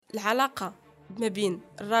العلاقه ما بين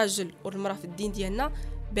الراجل والمراه في الدين ديالنا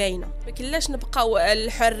باينه. ما كاينلاش نبقاو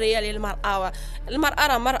الحريه للمراه. المراه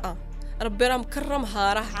راه مراه، ربي راه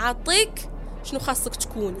مكرمها، راه عاطيك شنو خاصك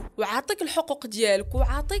تكوني، وعاطيك الحقوق ديالك،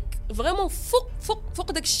 وعاطيك فريمون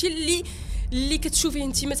فوق داك الشيء اللي كتشوفيه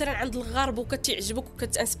انت مثلا عند الغرب وكتعجبك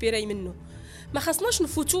وكتانسبيراي منه. ما خاصناش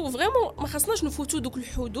نفوتوا فريمون، ما خاصناش نفوتوا دوك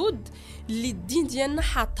الحدود اللي الدين ديالنا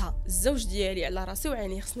حاطها. الزوج ديالي على راسي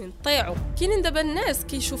وعيني خصني نطيعو. كاينين دابا الناس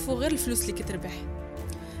كيشوفوا غير الفلوس اللي كتربح،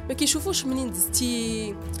 ما كيشوفوش منين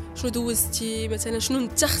دزتي، شنو دوزتي، مثلا شنو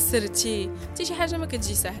انت خسرتي. حتى شي حاجه ما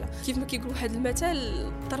كتجي سهله. كيف ما كيقول واحد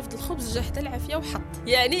المثل، طرف الخبز جا حتى العافيه وحط.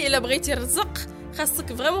 يعني الا بغيتي الرزق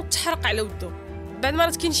خاصك فريمون تحرق على ودو. بعد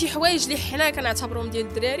مرات كاين شي حوايج اللي حنا كنعتبرهم ديال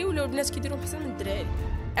الدراري ولا البنات كيديروهم احسن من الدراري.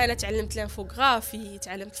 انا تعلمت الانفوغرافي،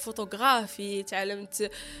 تعلمت الفوتوغرافي،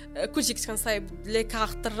 تعلمت كلشي، كنت كنصايب لي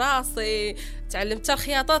كارت راسي، تعلمت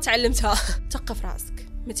الخياطه، تعلمتها. ثقف راسك،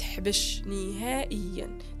 ما تحبش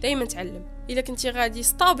نهائيا، دائما تعلم. الا كنتي غادي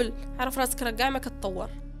ستابل، عرف راسك راه كاع ما كتطور،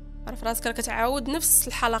 عرف راسك راه كتعاود نفس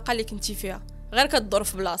الحلقه اللي كنتي فيها، غير كتضر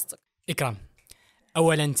في بلاصتك. إكرام،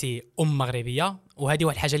 اولا انت مغربيه، وهذه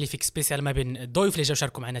واحد الحاجه اللي فيك سبيسيال ما بين الضيوف اللي جاو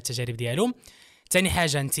شاركوا معنا التجارب ديالهم. ثاني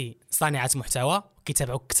حاجه انت صانعه محتوى،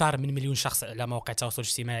 كيتابعوك اكثر من مليون شخص على مواقع التواصل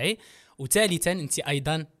الاجتماعي. وثالثا انت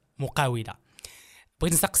ايضا مقاوله.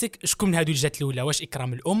 بغيت نسقسيك، شكون من هادو اللي جات الاولى؟ واش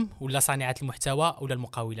إكرام الام ولا صانعه المحتوى ولا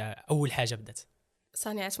المقاوله؟ اول حاجه بدات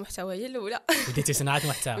صانعه محتوى هي الاولى. بديتي صناعه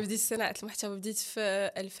محتوى؟ بديت صناعه المحتوى، بديت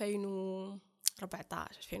في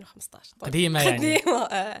 2014 2015 قديمه يعني.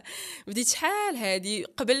 قديمه. بديت شحال هادي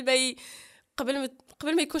قبل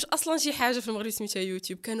ما يكونش اصلا شي حاجه في المغرب سميتها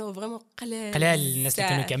يوتيوب. كانوا فريمون قلال الناس اللي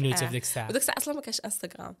كانوا كيعملوا يوتيوب ديك الساعه. وداك الساعه اصلا ما كانش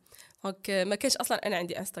انستغرام، دونك ما كانش اصلا انا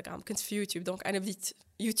عندي انستغرام، كنت في يوتيوب. دونك انا بديت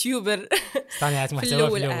يوتيوبر صانعه محتوى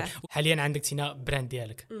في الأول. حاليا عندك تينا براند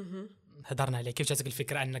ديالك، هضرنا عليه. كيف جاتك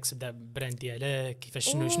الفكره انك تبدا براند ديالك؟ كيفاش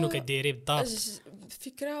شنو كديري بالضبط؟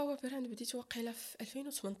 الفكره هو براند بديت واقيلا في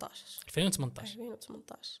 2018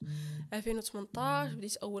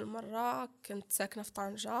 بديت اول مره. كنت ساكنه في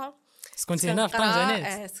طنجه. كنت هنا في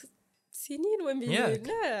طنجه سنين ومليون.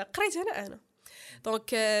 لا قريت انا.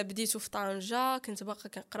 دونك بديت في طنجه، كنت باقا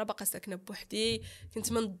كنقرا، باقا ساكنه بوحدي.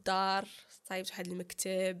 كنت من الدار صايبت واحد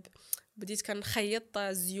المكتب، بديت كنخيط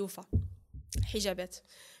الزيوفه، حجابات.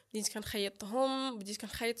 بديت كنخيطهم، بديت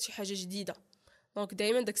كنخيط شي حاجه جديده. دونك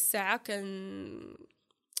دائما داك الساعه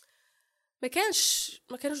ما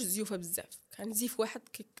كانوش الزيوفه بزاف، كان زيف واحد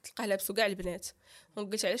كتلقاه لابسو كاع البنات.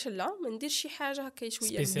 دونك قلت علاش لا ما ندير شي حاجه هكا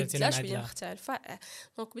شويه بدله شويه مختلفه.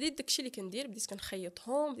 دونك بديت داكشي اللي كندير، بديت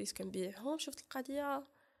كنخيطهم، بديت كنبيعهم. شفت القضيه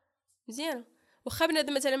مزيانه. واخا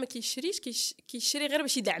بنادم مثلا ما كيشريش، كيشري غير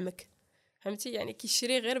باش يدعمك، فهمتي؟ يعني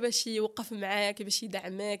كيشري غير باش يوقف معاك، باش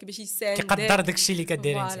يدعمك، باش يساندك، كيقدر داكشي اللي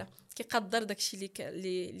كدير انت. كيقدر داكشي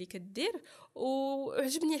اللي كدير.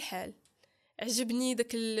 وعجبني الحال، عجبني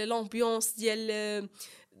داك لامبيونس ديال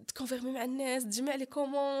تكونفيرمي مع الناس، تجمع لي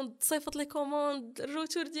كوموند، تصيفط لي كوموند،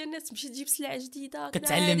 الروتور ديال الناس، تمشي تجيب سلعه جديده،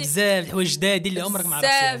 كتعلم بزاف الحوايج جداد اللي عمرك ما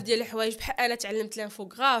عرفتيهم. بزاف ديال الحوايج. بحال انا تعلمت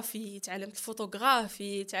الانفوغرافي، تعلمت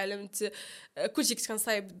الفوتوغرافي، تعلمت كلشي. كنت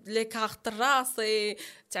كنصايب لي كارت راسي،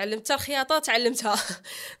 تعلمت الخياطه، تعلمتها.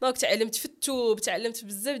 دونك تعلمت في التوب، تعلمت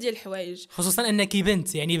بزاف ديال الحوايج. خصوصا انك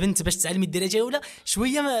بنت، يعني بنت باش تعلمي الدرجه ولا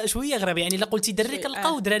شويه غريب. يعني الا قلتي دري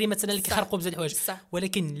كنلقاو دراري مثلا اللي كيخرقوا بزاف الحوايج،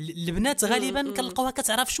 ولكن البنات غالبا كنلقاوها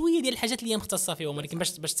كتعرف شويه ديال الحاجات اللي هي مختصه فيهم. ولكن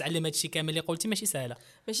باش تعلم هادشي كامل اللي قلتي ماشي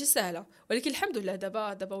سهله. ولكن الحمد لله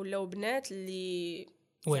دابا ولاو بنات اللي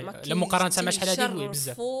لما مقارنه مع شحال هادي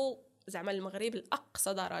بزاف، زعما المغرب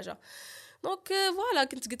لاقصى درجه. دونك فوالا،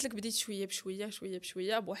 كنت قلت لك بديت شويه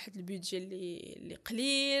بشويه بواحد البيدجي اللي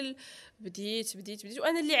قليل. بديت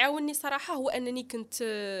وانا اللي عاونني صراحه هو انني كنت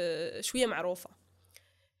شويه معروفه.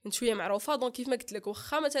 دونك كيف ما قلت لك،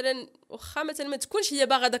 واخا مثلا ما تكونش هي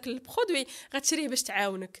باغا داك البرودوي، غتشريه باش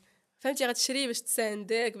تعاونك، فهمتي؟ غتشريه باش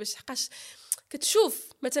تساندك، باش حقاش كتشوف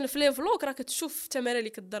مثلا في لي فلوق راه كتشوف الثمره اللي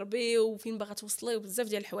كتضربي وفين باغا توصلي وبزاف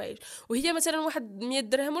ديال الحوايج. وهي مثلا واحد 100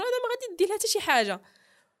 درهم ولا ما غادي دير لها حتى شي حاجه،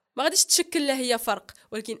 ما غاديش تشكل لها هي فرق،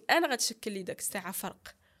 ولكن انا غتشكل لي داك الساعه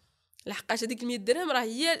فرق. لحقاش هذيك 100 درهم راه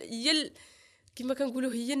هي كما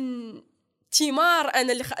كنقولوا هي الثمار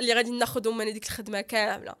انا اللي غادي ناخذهم من هذيك الخدمه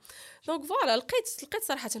كامله. دونك فوالا لقيت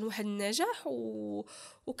صراحه واحد النجاح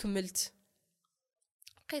وكملت.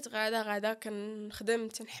 بقيت غادا كنخدم،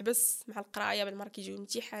 تنحبس مع القرايه، بعد المره كيجيو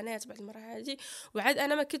الامتحانات، بعد المره هادي. وعاد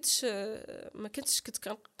انا ما كنتش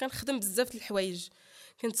كنخدم بزاف د الحوايج.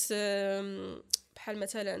 كنت بحال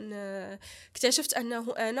مثلا اكتشفت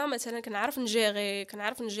انه انا مثلا كنعرف نجيري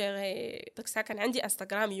داك الساعه كان عندي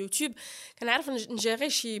انستغرام يوتيوب، كنعرف نجيري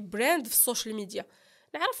شي براند في السوشيال ميديا.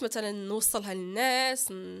 نعرف مثلا نوصلها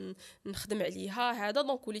للناس، نخدم عليها هذا.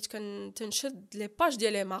 دونك وليت كنشد لي باج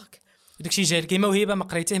ديال لي مارك. داكشي جا كي موهبه ما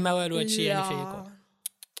قريتيه ما والو هادشي يعني فيه يكون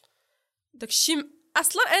داكشي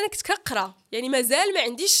اصلا انا كنت كنقرا يعني مازال ما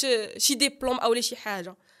عنديش شي ديبلوم او شي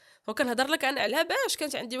حاجه. وكنهضر لك انا على باش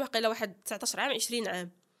كانت عندي واحد 19 عام 20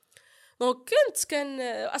 عام. دونك كان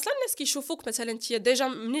اصلا الناس كيشوفوك مثلا انت ديجا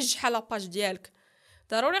منجحه لاباج ديالك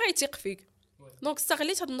ضروري غيتيق فيك. دونك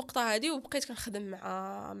استغليت هاد النقطه هذه وبقيت كنخدم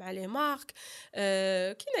مع لي مارك.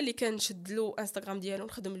 كاين اللي كنشد له انستغرام ديالو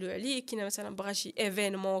نخدم له عليه، كاين مثلا بغى شي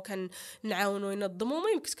ايفينمون كنعاونو ينظمو.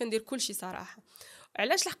 المهم كنت كندير كلشي صراحه.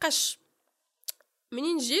 علاش؟ لحقاش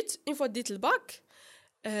منين جيت اون فوا ديت الباك،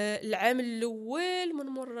 العام الاول من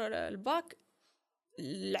مور الباك،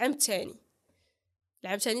 العام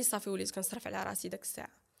الثاني صافي وليت كنصرف على راسي داك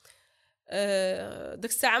الساعه. داك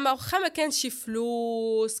الساعه ما واخا ما كانش شي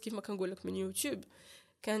فلوس كيف ما كنقول لك من يوتيوب،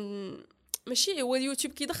 كان ماشي هو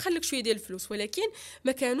اليوتيوب كيدخل لك شويه ديال الفلوس، ولكن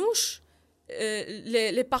ما كانوش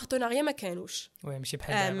لي بارتناريا ما كانوش ماشي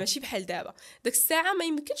بحال دابا. ماشي بحال دابا. داك الساعه ما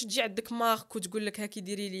يمكنش تجي عندك مارك وتقول لك هاكي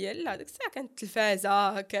ديري ليا، لا داك الساعه كانت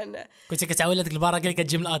التلفازه، كان كنت كتعاود هذيك البركه اللي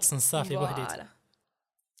كتجي من ادسنس صافي بوحديتها.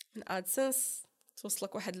 من ادسنس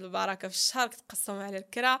توصلك واحد البركه في الشهر كتقسم على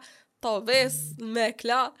الكرا، طوبيس،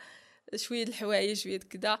 الماكله، شويه الحوايج، شويه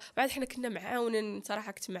كذا. بعد حنا كنا معاونين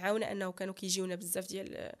صراحه، كنت معاونه انه كانوا كيجيونا بزاف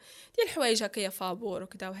ديال الحوايج هكايا فابور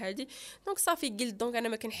وكذا وهذه. دونك صافي قلت دونك انا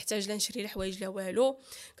ما كنحتاج لا نشري الحوايج لا والو،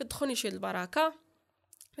 كتدخلني شويه البركه.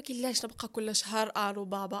 ما كاينلاش نبقى كل شهر الو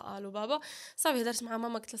بابا. صافي هضرت مع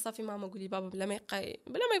ماما قلت لها صافي ماما قولي بابا بلا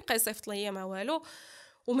ما يبقى يصيفط ليا ما والو.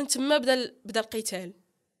 ومن تما بدا القتال.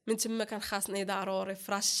 من تما كان خاصني ضروري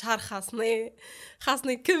فراش الشهر، خاصني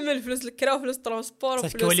نكمل فلوس الكرا وفلوس الترونسبور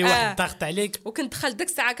وفلوس كولي واحد ضغط عليك. وكنت دخلت داك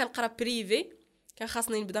الساعه كنقرا بريفي، كان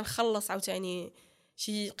خاصني نبدا نخلص عاوتاني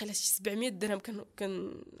شي قيله شي 700 درهم.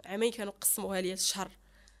 كان عامين كانوا قسموها لي الشهر.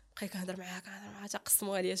 بقيت كنهضر معاها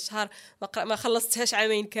تقسموها لي الشهر، ما خلصتهاش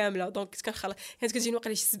عامين كامله. دونك كانت كتجيني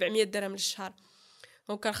واقيلا شي 700 درهم للشهر.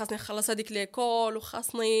 دونك كان خاصني نخلص هذيك ليكول،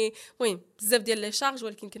 وخاصني المهم بزاف ديال لي شارج،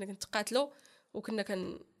 ولكن كنا كنتقاتلوا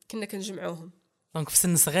وكنا كنجمعوهم. دونك في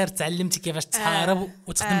سن صغير تعلمتي كيفاش تحارب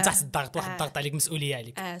وتخدم تحت الضغط، واحد الضغط عليك، مسؤوليه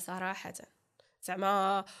عليك. صراحه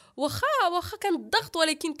زعما واخا كان الضغط،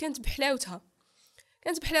 ولكن كانت بحلاوتها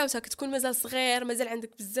كتكون مازال صغير، مازال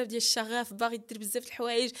عندك بزاف ديال الشغف، باغي دير بزاف د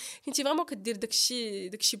الحوايج، كنتي فريمون كدير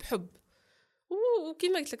داكشي بحب.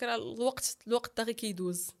 وكما قلت لك راه الوقت داغي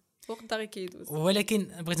كيدوز. ولكن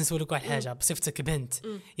بغيت نسولك واحد الحاجه بصفتك بنت.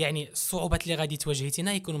 يعني الصعوبات اللي غادي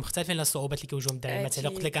تواجهيتينا يكونوا مختلفين على الصعوبات اللي كيواجههم الدراري. مثلا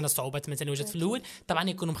قلت لك انا الصعوبات مثلا واجهت في الاول، طبعا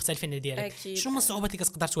يكونوا مختلفين على ديالك. شنو هما الصعوبات اللي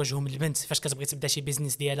كتقدر تواجههم البنت فاش كتبغي تبدا شي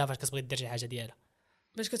بيزنس ديالها، فاش كتبغي دير شي حاجه ديالها؟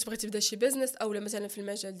 باش كتبغي تبدا شي بيزنس اولا مثلا في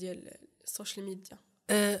المجال ديال السوشيال ميديا؟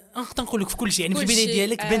 نقدر نقول لك في كل شيء. يعني في البدايه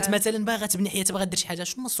ديالك بنت مثلا باغا تبني حياتها، باغا دير شي حاجه،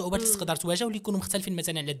 شنو الصعوبات اللي تقدر تواجهها واللي يكونوا مختلفين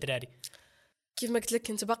مثلا على الدراري؟ كيف ما قلت لك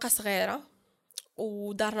كنت باقا صغيره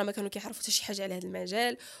ودارنا ما كانوا كيعرفوا حتى شي حاجه على هذا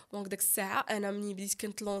المجال. دونك داك الساعه انا مني بديت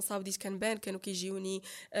كنت لونصا بديت كنبان، كانوا كيجيوني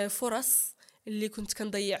فرص اللي كنت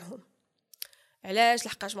كنضيعهم. علاش؟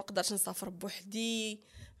 لحقاش ما قدرتش نسافر بوحدي،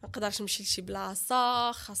 ما نقدرش نمشي لشي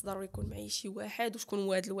بلاصه، خاص ضروري يكون معايا شي واحد، وشكون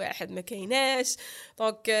هو هذا الواحد ما كايناش.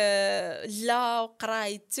 دونك لا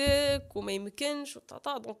قرايتك وما يمكنش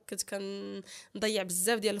وطاطا. دونك كنت كنضيع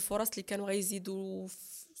بزاف ديال الفرص اللي كانوا غيزيدوا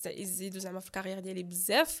زعما في الكارير ديالي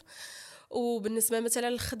بزاف. وبالنسبه مثلا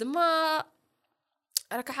للخدمه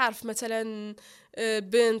راك عارف مثلا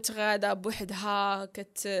بنت غاده بوحدها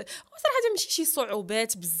صراحه ماشي شي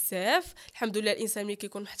صعوبات بزاف. الحمد لله الانسان ملي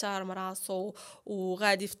كيكون محترم راسو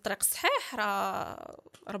وغادي في الطريق الصحيح راه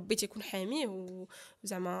ربي تيكون حاميه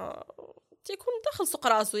وزعما تيكون داخل سوق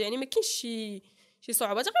راسو. يعني ما كاينش شي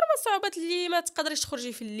صعوبات، غير ما الصعوبات اللي ما تقدريش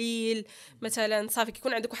تخرجي في الليل مثلا. صافي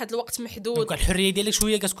كيكون عندك واحد الوقت محدود، دونك الحريه ديالك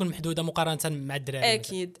شويه كتكون محدوده مقارنه مع الدراري.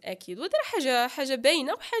 اكيد ودرا حاجه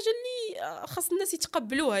باينه وحاجه اللي خاص الناس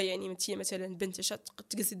يتقبلوها. يعني انت مثلا بنت اش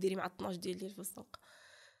تجلسي ديري مع 12 ديال الليل في السوق،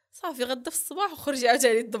 صافي غدا في الصباح وخرجي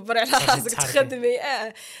عاوتاني تدبري على راسك تخدمي.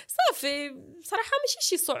 صافي بصراحه ماشي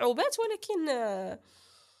شي صعوبات، ولكن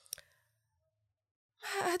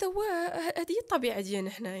هذا هو، هذه الطبيعه ديالنا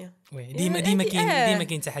حنايا. ديما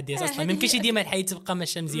كاين تحديات اصلا. ما يمكنش ديما الحياه تبقى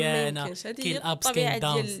ماشيه مزيانه، كاين الابس كاين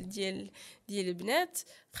الداونز ديال البنات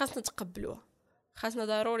خاصنا نتقبلوها. خاصنا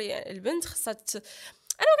ضروري البنت خاصها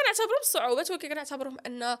انا ما كنعتبرهم صعوبات، ولكن كنعتبرهم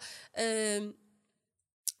ان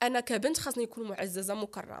انا كبنت خاصني نكون معززه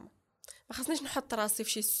مكرمه. ما خاصنيش نحط راسي في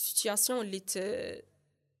شي سيتوياسيون اللي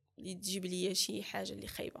تجيب لي شي حاجه اللي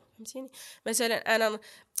خايبه، فهمتيني؟ مثلا انا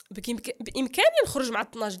بامكاني نخرج مع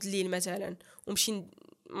 12 الليل مثلا ونمشي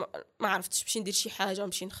ما عرفتش نمشي ندير شي حاجه،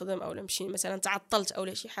 نمشي نخدم اولا نمشي مثلا تعطلت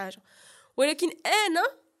اولا شي حاجه، ولكن انا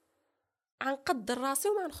غنقدر راسي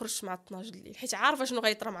وما نخرجش مع 12 الليل حيت عارفه شنو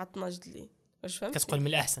غيطرى مع 12 الليل. واش فهمت؟ كتقول من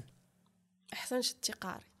الاحسن شتي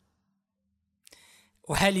قاري.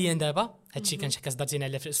 وحاليا دابا هادشي كان كتهضرتينا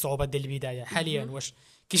على الصعوبات ديال البدايه، حاليا واش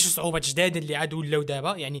كاين شي صعوبات جداد اللي عاد ولاو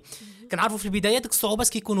دابا؟ يعني كنعرفوا في البدايه ديك الصعوبات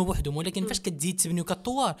كيكونوا بوحدهم، ولكن فاش كتزيد تبني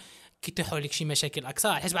وكتطور كيطيحوا عليك شي مشاكل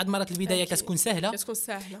اكثر، حيت بعض المرات البدايه كتكون سهله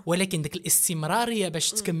ولكن ديك الاستمراريه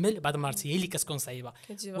باش تكمل بعض المرات هي اللي كتكون صعيبه.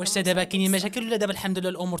 واش دابا كاينين مشاكل ولا دابا الحمد لله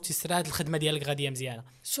الامور تيسرات، الخدمه ديالك غاديه مزيانه؟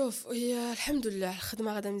 شوف هي الحمد لله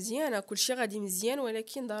الخدمه غادا مزيانه، كلشي غادي مزيان،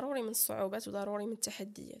 ولكن ضروري من الصعوبات وضروري من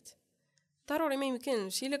التحديات. ضروري ما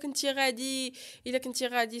يمكنش الا كنتي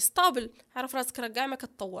غادي ستابل، عرف راسك راه كاع ما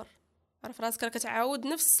كتطور، عرف راسك راه كتعاود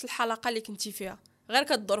نفس الحلقه اللي كنتي فيها غير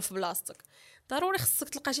كتدور في بلاصتك. ضروري خصك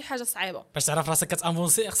تلقى شي حاجه صعيبه باش تعرف راسك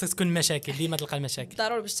كتافونسي، خصك تكون المشاكل ديما تلقى المشاكل.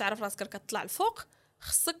 ضروري باش تعرف راسك كتطلع الفوق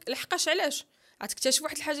خصك لحقاش علاش غتكتشف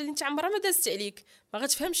واحد الحاجه اللي انت عمرها ما دازت عليك، ما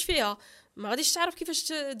غتفهمش فيها، ما غاديش تعرف كيفاش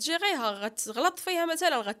تجيريها، غتغلط فيها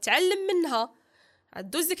مثلا، غتعلم منها،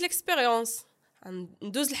 غدوز ديك الاكسبيريونس،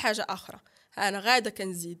 ندوز لحاجه اخرى، انا غادا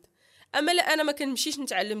كنزيد. اما لا انا ما كنمشيش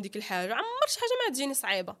نتعلم ديك الحاجه، عمر شي حاجه ما تجيني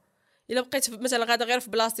صعيبه. الا بقيت مثلا غادا غير في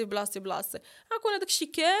بلاصتي غنكون هذاك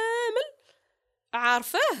الشيء كامل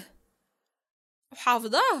عارفاه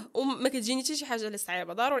وحافظاه وما كتجيني حتى شي حاجه اللي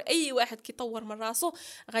صعيبه. ضروري اي واحد كيطور من راسو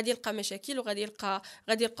غادي يلقى مشاكل وغادي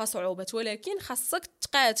يلقى صعوبات، ولكن خاصك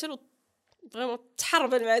تقاتل فريمون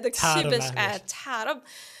تحارب مع داك الشيء باش تحارب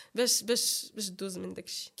باش تدوز من داك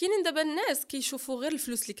الشيء. كاينين دابا الناس كيشوفوا غير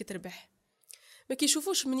الفلوس اللي كتربح، ما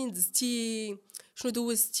كيشوفوش منين دزتي، شنو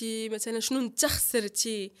دوزتي مثلا، شنو انت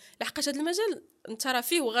خسرتي. لحقاش هذا المجال انت راه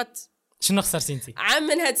فيه شنو خسرتي انت عام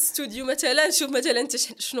من هذا الاستوديو مثلا، شوف مثلا انت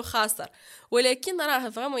شنو خاسر. ولكن راه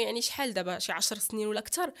فريمون يعني شحال دابا شي 10 سنين ولا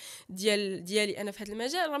اكثر ديالي انا في هذا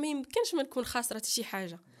المجال، راه ما يمكنش ما نكون خاسره حتى شي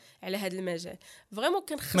حاجه على هذا المجال. فريمون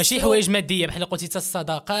كنخسر ماشي حوايج ماديه بحال قلتي حتى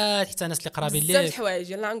الصداقات حتى الناس اللي قرابين ليك، بزاف الحوايج.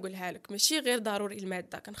 يلا نقولها لك، ماشي غير ضروري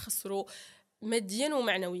الماده، كنخسروا ماديا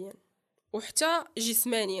ومعنويا وحتى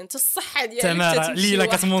جسمانيا، حتى الصحه ديالك ليله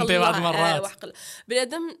كتمونطي بعض المرات.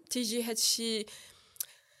 بنادم تيجي هذا الشيء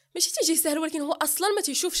ماشي تيجي سهل، ولكن هو اصلا ما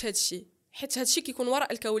تيشوفش هذا الشيء، حيت هذا الشيء كيكون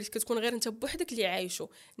وراء الكواليس، كتكون غير انت بوحدك اللي عايشو.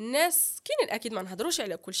 الناس كاينين اكيد ما نهضروش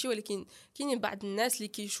على كل شيء، ولكن كاينين بعض الناس اللي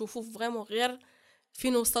كيشوفوا فريمون غير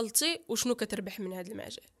فين وصلتي وشنو كتربح من هذا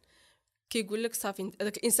المجال. كيقول لك صافي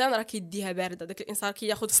داك الانسان راه كيديها بارده، داك الانسان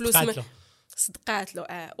كياخذ فلوس صدقات له.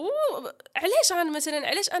 علاش مثلا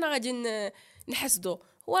علاش انا غادي نحسدو؟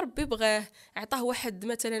 هو ربي بغاه، عطاه واحد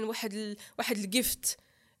مثلا واحد الجيفت،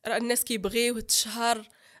 راه الناس كيبغيوه التشهر،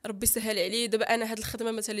 ربي سهل عليه. دابا انا هاد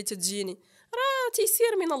الخدمه مثلا اللي تتجيني راه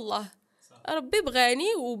تيسير من الله، ربي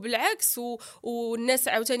بغاني وبالعكس والناس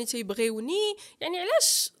عاوتاني تيبغيوني. يعني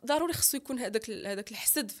علاش ضروري خصو يكون هذاك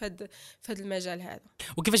الحسد في هذا المجال هذا؟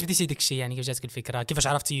 وكيفاش بديتي داك الشيء؟ يعني كيف جاتك الفكره؟ كيفاش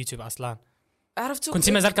عرفتي يوتيوب اصلا؟ كنت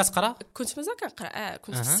مازال كتقرا؟ كنت مازال كنقرا.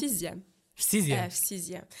 كنت في السيزيام. في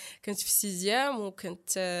السيزيام كنت في السيزيام، وكنت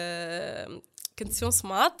كنت سيونس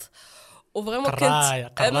مات، وفريمون كنت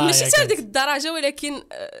ماشي حتى لديك الدرجه، ولكن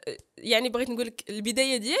يعني بغيت نقول لك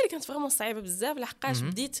البدايه ديالي كانت فريمون صعيبه بزاف، لحقاش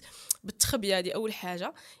بديت بالتخبيه. هذه اول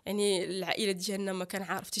حاجه. يعني العائله ديالنا ما كان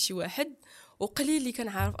عارف حتى شي واحد، وقليل اللي كان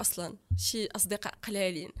عارف اصلا، شي اصدقاء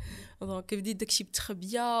قلالين. دونك بديت داكشي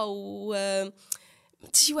بالتخبيه و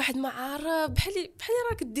شي واحد ما عارف، بحال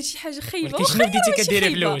راه كدير شي حاجه خايبه. شنو بديتي كديري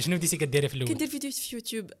في الاول؟ كندير فيديوهات في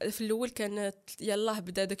يوتيوب. في الاول كانت يلاه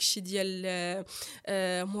بدا داكشي ديال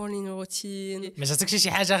مورنين روتين. ما جاتكش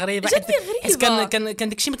شي حاجه غريبه؟ حيت كان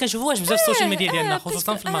داكشي ما كنشوفوهاش بزاف في السوشيال ميديا ديالنا،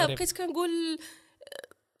 خصوصا في المغرب. بقيت كنقول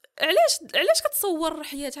علاش كتصور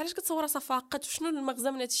حياه، علاش كتصور صفاقات، وشنو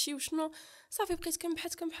المغزى من هذا الشيء، وشنو صافي. بقيت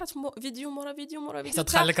كنبحث فيديو مورا فيديو حتى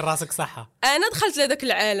دخل لك راسك صحه. انا دخلت لهذاك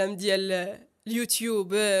العالم ديال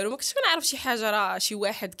اليوتيوبر، وما كنتش كنعرف شي حاجه، راه شي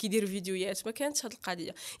واحد كيدير فيديوهات. ما كانتش هاد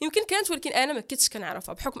القضيه، يمكن كانت، ولكن انا ما كنتش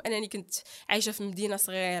كنعرفها بحكم انني كنت عايشه في مدينه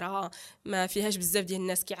صغيره ما فيهاش بزاف ديال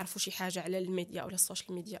الناس كيعرفوا شي حاجه على الميديا ولا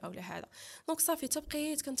السوشيال ميديا اولا هذا. دونك صافي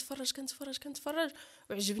تبقيت كنتفرج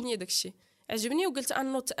وعجبني داك الشيء، عجبني، وقلت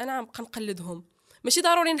انا نبقى نقلدهم. ماشي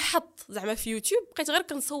ضروري نحط زعما في يوتيوب، بقيت غير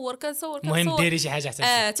كنصور المهم ديري شي حاجه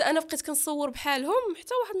حتى انا بقيت كنصور بحالهم،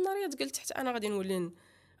 حتى واحد النهار قلت حتى انا غادي نولي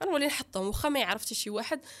نحطهم واخا ما يعرف حتى شي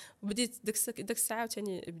واحد. وبديت داك الساعه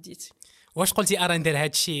ثاني بديت. واش قلتي ارا ندير هذا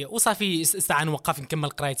الشيء وصافي ساعه نوقف نكمل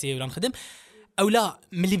قرايتي ولا نخدم، او لا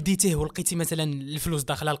ملي بديتيه ولقيتي مثلا الفلوس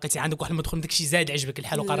داخله، لقيتي عندك واحد المدخول داك الشيء زاد عجبك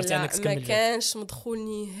الحال وقررتي انك تكمل؟ ما كانش مدخول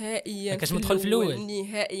نهائيا. ما كانش مدخول في الاول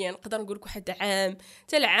نهائيا. نقدر نقول لك واحد عام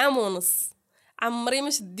حتى العام ونص عمري ما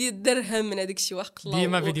شديت درهم من هذاك الشيء وحق الله.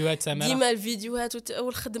 ديما فيديوهات سامره، ديما الفيديوهات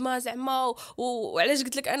والخدمه زعما. وعلاش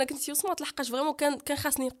قلت لك انا كنت يوصمات لحقاش فريمون كان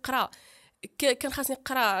خاصني نقرا. كان خاصني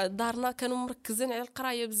نقرا. دارنا كانوا مركزين على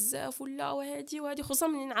القرايه بزاف ولا وهذه خصوصا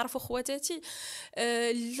ملي نعرفوا خواتاتي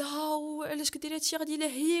لا وعلاش كديري هادشي غادي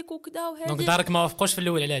لهيك وكذا وهذه. دونك دارك ما وافقوش في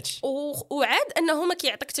الاول على هادشي. وعاد انه ما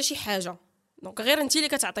كيعطيك حتى شي حاجه. دونك غير انت اللي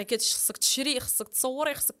كتعطيك هادشي. خصك تشري، خصك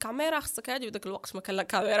تصوري، خصك كاميرا، خصك هادي. وداك الوقت ما كان لا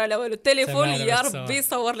كاميرا لا والو. التليفون يا ربي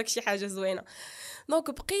يصور لك شي حاجه زوينه. دونك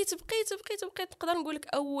بقيت نقدر نقول لك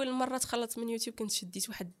اول مره تخلصت من يوتيوب كنت شديت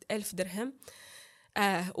واحد 1000 درهم.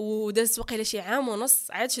 ودازت وقيله شي عام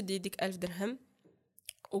ونص عاد شديت ديك 1000 درهم.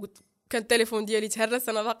 وكان التليفون ديالي تهرس.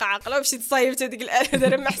 انا باقا عاقله مشيت صايبت هذيك 1000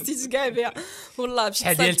 درهم ما حسيتش كاع بها والله. مشيت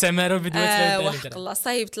شحال ديال الثمن فيديوهات وحق الله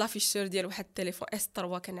صايبت لا فيشور ديال واحد التليفون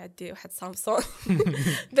S3 كان عندي واحد سامسونج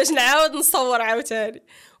باش نعاود نصور عاوتاني.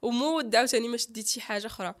 ومود عاوتاني ما شديت شي حاجه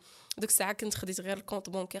اخرى. ديك الساعه كنت خديت غير الكونط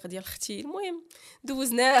بونكير ديال اختي. المهم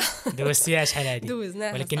دوزتيها شحال هادي.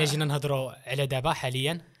 دوزناها. ولكن جينا نهضروا على دابا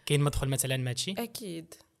حاليا كاين مدخل مثلا ماتشي.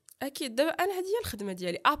 اكيد دابا انا هذه هي الخدمه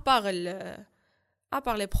ديالي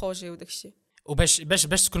ابار لي بروجي وداك الشيء.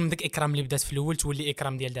 وباش تكون من ديك اكرام اللي بدات في الاول تولي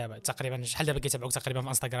اكرام ديال دابا تقريبا شحال دابا كيتابعوك تقريبا في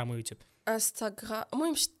انستغرام ويوتيوب؟ انستغرام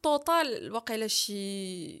المهم التوتال واقيلا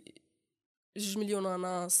شي 2 مليون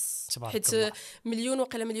ونص. حيت مليون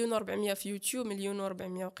وقيلا 1,400,000 في يوتيوب،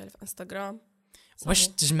 1,400,000 وقيلا في انستغرام. واش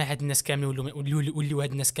تجمع هاد الناس كاملين وليو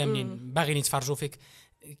هاد الناس كاملين باغيين يتفرجوا فيك؟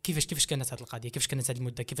 كيفاش كانت هاد القضيه؟ كيفاش كانت هاد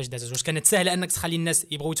المده؟ كيفاش دازت؟ واش كانت سهله انك تخلي الناس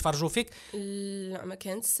يبغوا يتفرجوا فيك؟ لا ما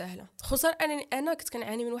كانت سهله. خصوصا انا كنت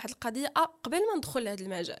كنعاني من واحد القضيه قبل ما ندخل لهذا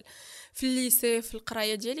المجال. في الليسي في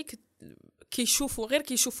القرايه ديالي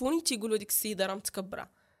كيشوفوني تيقولوا ديك السيده راه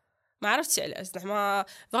متكبره. ما عرفتش علاش زعما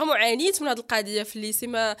فريمون عانيت من هذه القضيه في الليسي.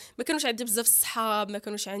 ما كانوش عندي بزاف الصحاب، ما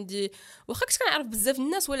كانوش عندي واخا كنت كنعرف بزاف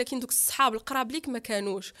الناس ولكن دوك الصحاب القراب ليك ما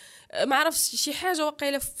كانوش. ما عرفتش شي حاجه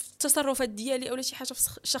واقيله في التصرفات ديالي اولا شي حاجه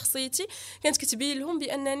في شخصيتي كانت كتبين لهم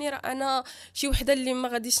بانني انا شي وحده اللي ما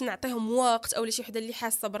غاديش نعطيهم وقت اولا شي وحده اللي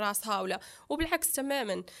حاسه براسها ولا. وبالعكس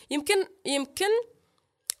تماما. يمكن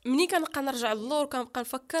مني كنبقى نرجع للور وكنبقى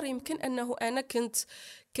نفكر يمكن انه انا كنت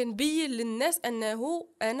كنبين للناس انه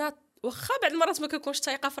انا واخا بعض المرات ما كنكونش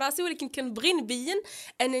تايقه في راسي ولكن كنبغي نبين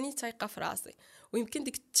انني تايقه في راسي. ويمكن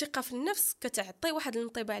ديك الثقه في النفس كتعطي واحد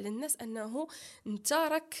الانطباع للناس انه انت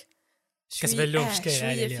راك كتبان لهم شكايه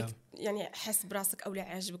عليهم، يعني حاس براسك اولا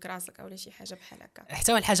عاجبك راسك اولا شي حاجه بحال هكا.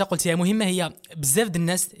 حتى واحد الحاجه قلتيها مهمه هي بزاف د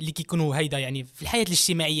الناس اللي كيكونوا هيدا يعني في الحياه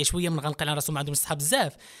الاجتماعيه شويه من غنقل على راسهم عندهم صحاب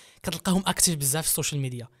بزاف كتلقاهم اكتيف بزاف في السوشيال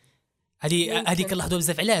ميديا. هذه كنلاحظوا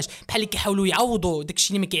بزاف. علاش؟ بحال اللي كيحاولوا يعوضوا داكشي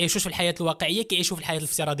اللي ما كيعيشوش في الحياه الواقعيه كيعيشوا في الحياه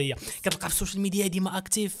الافتراضيه. كتلقى في السوشيال ميديا ديما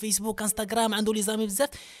اكتيف، فيسبوك، انستغرام، عنده لي زامي بزاف،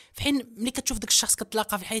 في حين ملي كتشوف داك الشخص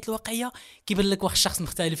كتلاقى في الحياه الواقعيه كيبان لك واحد الشخص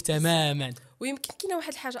مختلف تماما. ويمكن كاينه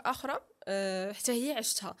واحد الحاجه اخرى حتى هي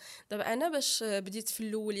عشتها دابا. انا باش بديت في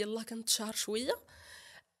الاول يلا كنتشهر شويه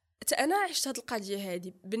حتى انا عشت هاد القضيه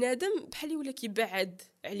هادي. بنادم بحال ولا كيبعد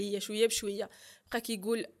عليا شويه بشويه بقى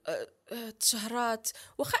كيقول تشهرات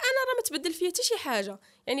واخا انا راه ما تبدل فيها حتى شي حاجه.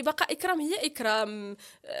 يعني باقا اكرام هي اكرام.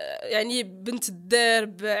 يعني بنت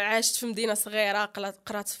الدرب عاشت في مدينه صغيره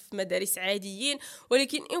قرات في مدارس عاديين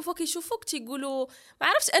ولكن اون فوا كيشوفوك تيقولوا ما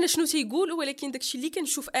عرفتش انا شنو تيقولوا ولكن داكشي اللي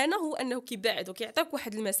كنشوف انا هو انه كيبعد وكيعطيك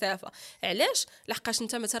واحد المسافه. علاش؟ لحقاش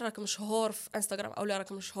انت مثلا راك مشهور في انستغرام اولا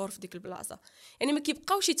راك مشهور في ديك البلاصه. يعني ما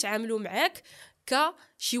كيبقاوش يتعاملوا معاك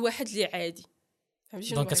كشي واحد اللي عادي.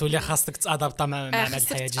 دونك كتولي خاصك تادابط مع هاد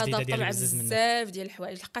الحياه الجديده ديال بزاف ديال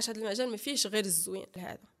الحوايج لحقاش هذا المجال ما فيهش غير الزوين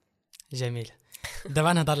هذا. جميل.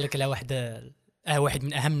 دابا نهضر لك على واحد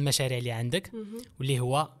من اهم المشاريع اللي عندك واللي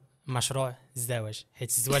هو مشروع الزواج. حيت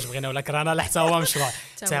الزواج بغينا ولا كرانا لا حتى هو مشروع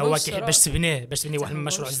حتى هو باش تبنيه واحد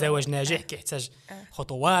مشروع الزواج ناجح كيحتاج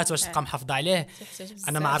خطوات باش تبقى محافظه عليه.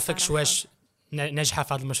 انا ما عرفتكش واش ناجحه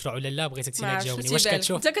في هذا المشروع ولا لا، بغيتك تجاوبني واش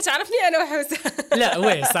كتشوف. انت كتعرفني انا وحوسه. لا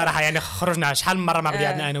وي الصراحه يعني خرجنا شحال من مره مع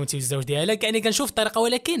بعضنا انا وانت والزوج ديالك يعني كنشوف الطريقه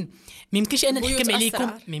ولكن ما يمكنش انا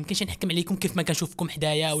نحكم عليكم كيف ما كنشوفكم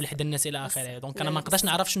حدايا ولا حدا الناس الى اخره. دونك انا ما نقدرش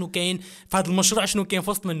نعرف شنو كاين في هذا المشروع شنو كاين في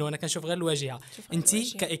وسط منه. انا كنشوف غير الواجهه. انت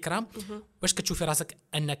كاكرام واش كتشوفي راسك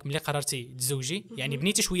انك ملي قررتي تزوجي يعني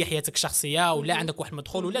بنيتي شويه حياتك الشخصيه ولا عندك واحد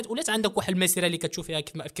المدخول ولا عندك واحد المسيره اللي كتشوفيها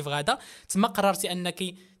كيف غادا تما قررتي انك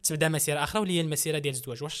تبدا مسيره اخرى واللي هي المسيره ديال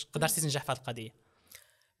الزواج. واش قدرتي تنجح في هذه القضيه؟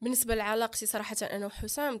 بالنسبه لعلاقتي صراحه انا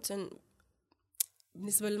وحسام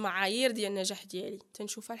بالنسبه للمعايير ديال النجاح ديالي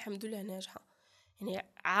تنشوفها الحمد لله ناجحه. يعني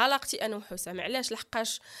علاقتي انا وحسام علاش؟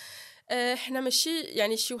 لحقاش احنا ماشي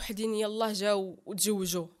يعني شي وحدين يلا جاو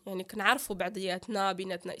وتزوجوا، يعني كنعرفوا بعضياتنا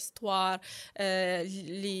بيناتنا استوار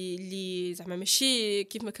اللي زعما ماشي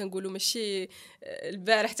كيف ما كنقولوا ماشي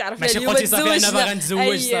البارح تعرفنا ماشي اليوم قلتي صافي انا باغا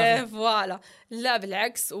نتزوج صافي. فوالا لا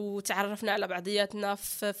بالعكس، وتعرفنا على بعضياتنا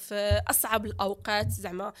في اصعب الاوقات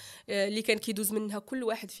زعما اللي كان كيدوز منها كل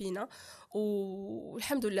واحد فينا،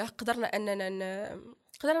 والحمد لله قدرنا اننا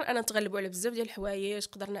نتغلبوا على بزاف ديال الحوايج،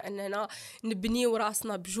 قدرنا اننا نبنيو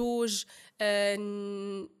راسنا بجوج،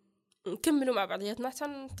 نكملوا مع بعضياتنا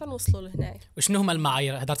حتى نوصلوا لهنايا. وشنو هما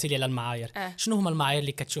المعايير؟ هضرتي لي على المعايير. شنو هما المعايير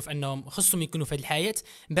اللي كتشوف انهم خصهم يكونوا في هذه الحياه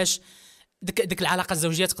باش ديك العلاقه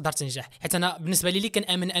الزوجيه تقدر تنجح؟ حيت انا بالنسبه لي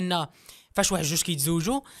كنامن ان فاش واحد جوج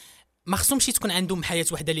كيتزوجوا ما خصهمش تكون عندهم حياه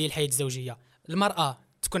وحده اللي هي الحياه الزوجيه. المراه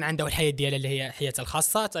تكون عندها الحياه ديالها اللي هي حياتها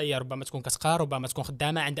الخاصه، حتى هي ربما تكون كتقرا، ربما تكون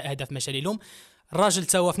خدامه، عندها اهداف مشاريع. الراجل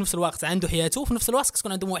تا هو في نفس الوقت عنده حياته، وفي نفس الوقت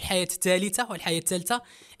كتكون عندهم الحياه الثالثه والحياه الثالثه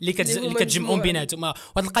اللي كتجمعهم بيناتهم. وهاد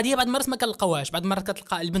القضيه بعض المرات ما كنلقاوهاش، بعض المرات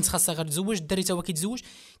كتلقى البنت خاصها غير تزوج، الدري تا هو كيتزوج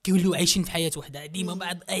كيوليو عايشين في حياه وحده ديما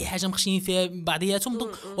بعض اي حاجه مخشيين فيها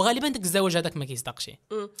بعضياتهم، وغالبا داك الزواج هذاك ما كيصدقش.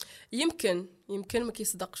 يمكن ما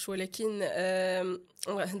كيصدقش، ولكن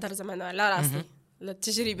نهضر زعما على راسي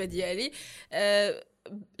التجربه ديالي.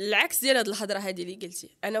 العكس ديال هاد الهضره هذه اللي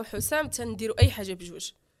قلتي، انا وحسام تنديروا اي حاجه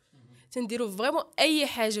بجوج، تنديروا فريمون اي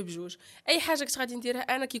حاجه بجوج. اي حاجه كنت غادي نديرها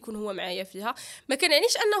انا كيكون هو معايا فيها. ما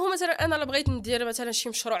كنعنيش انه مثلا انا لا بغيت ندير مثلا شي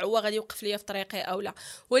مشروع هو غادي يوقف ليا في طريقي او لا،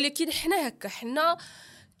 ولكن حنا هكا، حنا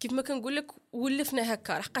كيف ما كنقول لك ولفنا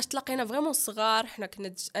هكا، لحقاش تلاقينا فريمون صغار. حنا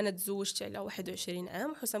كنا انا تزوجت على 21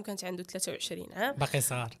 عام، حسام كانت عنده 23 عام، باقي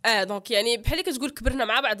صغار. دونك يعني بحال كتقول كبرنا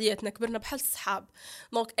مع بعضياتنا، كبرنا بحال الصحاب.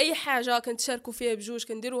 دونك اي حاجه كنتشاركوا فيها بجوج،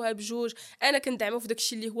 كنديروها بجوج. انا كندعمو في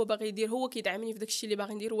داكشي اللي هو باغي يدير، هو كيدعمني في داكشي اللي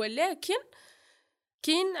باغي ندير. ولكن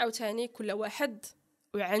كاين عاوتاني كل واحد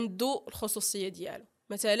وعنده الخصوصيه ديالو.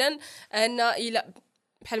 مثلا انا الى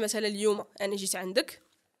بحال مثلا اليوم انا جيت عندك،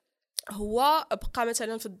 هو بقى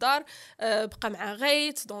مثلا في الدار، بقى مع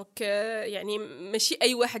غيت. دونك يعني ماشي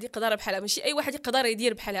اي واحد يقدر بحالها، ماشي اي واحد يقدر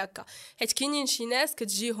يدير بحال هكا، حيت كاينين شي ناس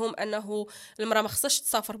كتجيهم انه المراه ما خصهاش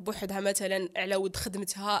تسافر بوحدها مثلا على ود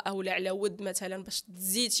خدمتها، او لا على ود مثلا باش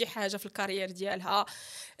تزيد شي حاجه في الكارير ديالها.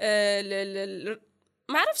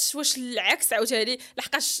 ما عرفتش واش العكس عاوتاني،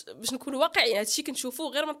 لحقاش باش نكون واقعي هادشي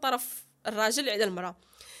كنشوفوه غير من طرف الراجل على المراه.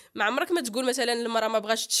 ما عمرك ما تقول مثلا المراه ما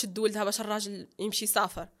بغاش تشد ولدها باش الراجل يمشي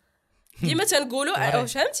يسافر. ديما تنقولوا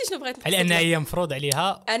واش فهمتي شنو بغيت نقول؟ لان هي مفروض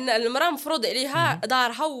عليها، ان المراه مفروض عليها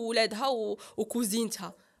دارها وولادها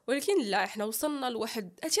وكوزينتها. ولكن لا، احنا وصلنا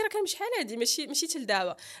لواحد هادشي راه كان بشحال هادي، ماشي تل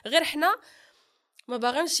دابا، غير احنا ما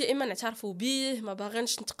باغينش يا اما نعترفوا به، ما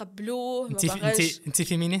باغينش نتقبلوه، ما باغينش. انت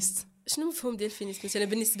فيمينيست؟ شنو مفهوم ديال الفينيست مثلا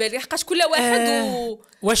بالنسبه لي؟ حقاش كل واحد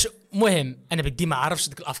واش مهم انا بدي ما عارفش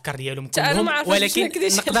ديك الافكار ديالهم كلهم، ولكن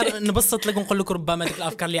نقدر نبسط لك ونقول لك ربما ديك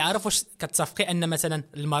الافكار اللي عارف. واش كتفقي ان مثلا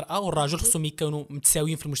المراه والرجل خصهم يكونوا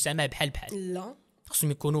متساويين في المجتمع بحال؟ لا،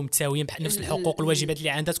 خصهم يكونوا متساويين بحال نفس الحقوق والواجبات اللي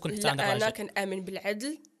عندها تكون حتى عند الراجل. انا كنامن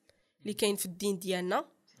بالعدل اللي كاين في الدين ديالنا.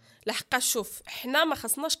 لحقاش شوف، حنا ما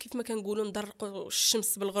خصناش كيف ما كنقولوا ندرقوا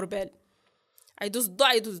الشمس بالغربال، عيدوز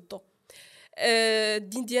الضوء.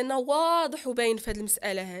 الدين ديالنا واضح وباين في هذه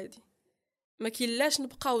المساله هذه. ما كاينلاش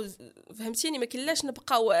نبقاو فهمتيني، ما كاينلاش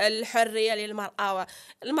نبقاو الحريه للمراه.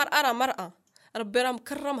 المراه راه مرأة، ربي راه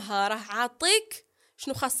مكرمها، راه عاطيك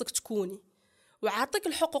شنو خاصك تكوني، وعاطيك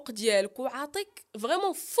الحقوق ديالك، وعاطيك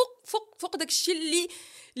فريمون فوق داكشي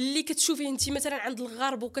اللي كتشوفيه انت مثلا عند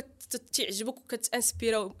الغرب وكتعجبك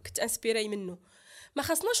وكتانسبيراي منه. ما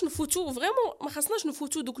خصناش نفوتوا فريمون، ما خصناش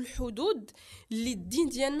نفوتوا دوك الحدود اللي الدين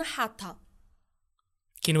ديالنا حاطها.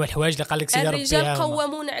 كاين واحد الحوايج اللي قال لك سيدي ربي الرجال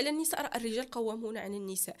قوامون على النساء، راه الرجال قوامون على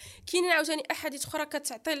النساء. كاينين عاوتاني احاديث اخرى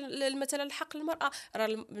كتعطي مثلا الحق للمراه، راه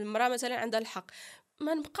المراه مثلا عندها الحق.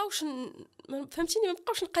 ما نبقاوش فهمتيني، ما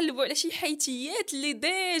نبقاوش نقلبوا على شي حيتيات اللي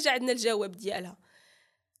ديجا عندنا الجواب ديالها.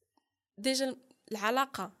 ديجا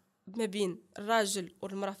العلاقه ما بين الراجل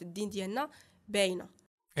والمراه في الدين ديالنا باينه،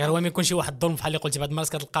 غير هو ما يكون شي واحد الظلم بحال اللي قلتي. بعض المرات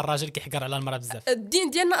كتلقى الراجل كيحقر على المراه بزاف. الدين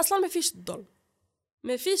ديالنا اصلا ما فيش الظلم،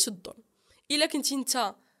 ما فيش الظلم. الا كنتي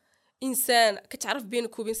انت انسان كتعرف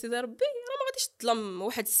بينك وبين سيدي ربي، راه ما غاديش تظلم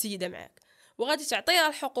واحد السيده معاك، وغادي تعطيها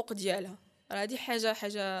الحقوق ديالها. راه هذه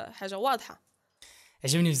حاجه واضحه.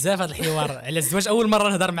 عجبني بزاف هذا الحوار على الزواج. اول مره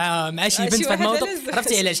نهضر مع شي بنت في هذا الموضوع.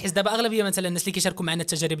 عرفتي علاش؟ حيت دابا اغلبيه مثلا الناس اللي كيشاركوا معنا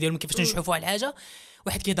التجارب ديالهم كيفاش ننجحوا في واحد الحاجه،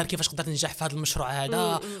 واحد كيهضر كيفاش قدرت ننجح في هذا المشروع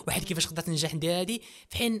هذا، واحد كيفاش قدرت ننجح ندير هذه،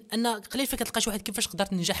 في حين ان قليل فين كتلقى شي واحد كيفاش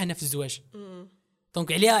قدرت ننجح انا في الزواج.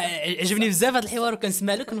 دونك عليا عجبني بزاف هذا الحوار،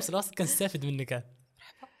 وكنسمع لك ونفس الوقت كنستافد منك.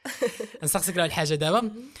 نسقسيك على حاجه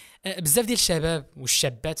دابا، بزاف ديال الشباب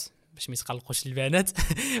والشابات باش ما يتقلقوش البنات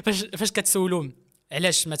فاش كتسولوهم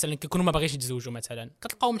علاش مثلا كيكونوا ما باغيش يتزوجوا، مثلا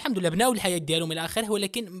كتلقاهم الحمد لله بناو الحياه ديالهم الى اخره،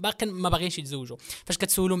 ولكن باقي ما باغينش يتزوجوا. فاش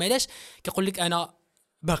كتسولهم علاش كيقول لك انا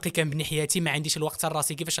باقي كنبني حياتي، ما عنديش الوقت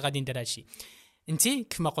لراسي، كيفاش غادي ندير هادشي؟ انت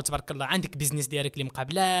كيف ما قلت تبارك الله عندك بيزنس ديالك اللي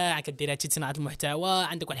مقابله، كدير هادشي صناعه المحتوى،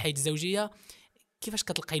 عندك واحد الحياه الزوجيه، كيفاش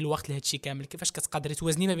كتلقاي الوقت لهادشي كامل؟ كيفاش كتقدري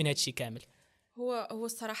توازني ما بين هادشي كامل؟ هو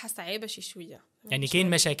الصراحه صعيبه شويه، يعني كاين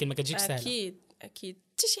مشاكل ما كتجيش سهله. اكيد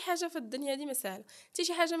حتى شي حاجه في الدنيا هذه ما سهله، حتى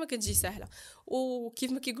شي حاجه ما كتجي سهله.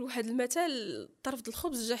 وكيف ما كيقول واحد المثل، طرف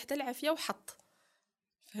الخبز جا حتى العافيه وحط،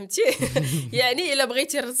 فهمتي؟ يعني الا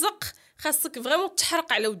بغيتي الرزق خاصك فريمون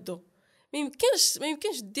تحرق على ودو. ما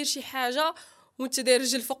يمكنش دير شي حاجه وانت داير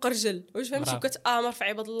رجل فوق رجل، واش فهمتي؟ وكتامر في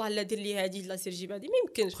عباد الله لا دير لي هذه لا سير جيب هذه، ما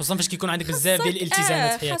يمكنش، خصوصا فاش كيكون عندك بزاف ديال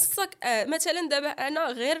الالتزامات في حياتك. خاصك مثلا دابا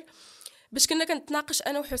انا غير باش كنا كنتناقش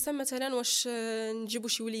انا وحسام مثلا واش نجيبوا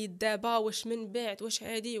شي وليد دابا، واش من بعد، واش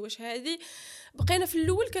هذه بقينا في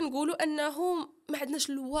الاول كنقولوا انه ما عندناش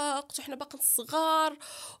الوقت وحنا باقي صغار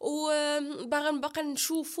وباغي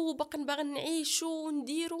نشوفوا باغي نعيشوا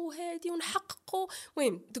ونديروا هذه ونحققوا،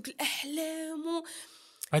 المهم دوك الاحلام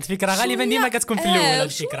هاد الفكره غالبا ديما كتكون في الاول. هاد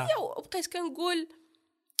الفكره وبقيت كنقول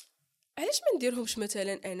علاش ما نديرهمش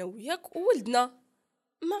مثلا انا وياك وولدنا،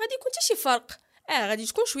 ما غادي يكون حتى شي فرق. غادي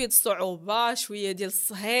تكون شويه الصعوبه، شويه ديال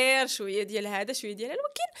الصهير، شويه ديال هذا، شويه ديال هذا،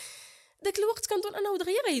 ولكن داك الوقت كنظن انه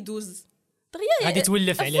دغيا غيدوز، دغيا غادي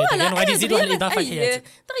تولف عليه، دغيا غادي يزيد واحد الاضافه لحياتك،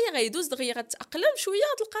 دغيا غيدوز، دغيا غتاقلم شويه،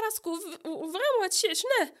 تلقى راسك وفريمون هادشي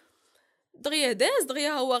عشناه دغيا داز،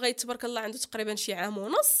 دغيا هو غيتبارك الله عنده تقريبا شي عام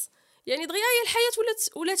ونص، يعني دغيا هي الحياه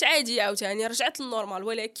ولات عاديه عاوتاني، رجعت للنورمال،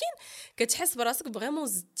 ولكن كتحس براسك فريمون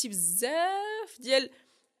زدتي بزاف ديال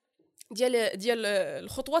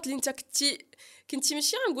الخطوات اللي انت كنتي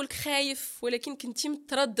ماشي غنقول لك خايف، ولكن كنتي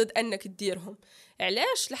متردد انك ديرهم.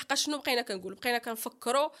 علاش؟ لحقاش شنو بقينا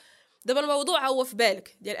كنفكروا دابا الموضوع هو في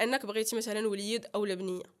بالك ديال انك بغيتي مثلا وليد او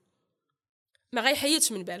بنيه، ما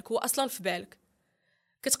غيحيدش من بالك، هو اصلا في بالك،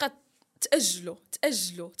 كتبقى تاجلو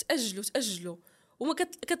وما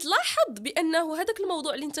كتلاحظ بانه هذاك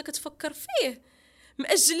الموضوع اللي انت كتفكر فيه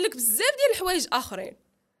مأجل لك بزاف ديال الحوايج اخرين،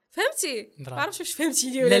 فهمتي؟ ما عرفتش واش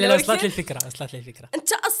فهمتيني ولا لا. وصلت لي الفكره.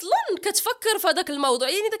 انت اصلا كتفكر في هذاك الموضوع،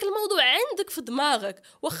 يعني داك الموضوع عندك في دماغك،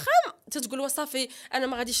 واخا تتقول وصافي انا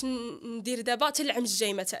ما غاديش ندير دابا حتى العام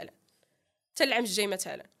الجاي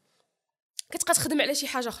مثلا، كتبقى تخدم على شي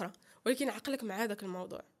حاجه اخرى، ولكن عقلك مع هذاك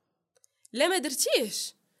الموضوع لا ما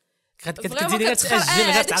درتيش كتزيدي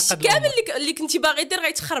غتخجل، غتعقد كامل اللي كنتي باغي دير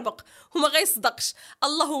غيتخربق وما غيصدقش.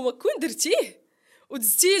 اللهم كون درتيه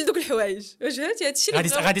ودزتي لدوك الحوايج، واش فهمتي؟ هادشي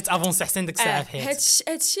غادي تافونسي حسن ديك الساعه في حياتك.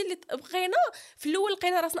 هادشي اللي بغينا في الاول،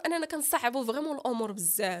 لقينا راسنا اننا كنصعبوا فريمون الامور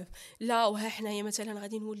بزاف. لا وها حنايا مثلا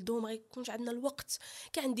غادي نولدوا، ما غيكونش عندنا الوقت،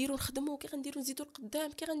 كي غنديروا نخدموا، كي غنديروا نزيدوا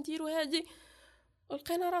لقدام، كي غنديروا هادي،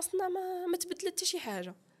 ولقينا راسنا ما تبدلت حتى شي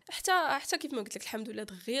حاجه. حتى كيف ما قلت لك الحمد لله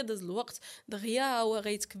دغيا داز الوقت، دغيا هو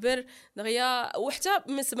غيتكبر دغيا، وحتى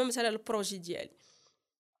بالنسبه مثلا البروجي ديالي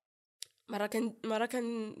مره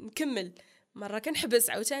كنكمل، مره كنحبس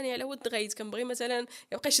عاوتاني على ود غايت، كنبغي مثلا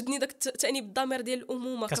يبقى يشدني داك التانيب الضمير ديال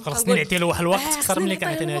الامومه، كتبقى خصني نعطي له واحد الوقت اكثر من اللي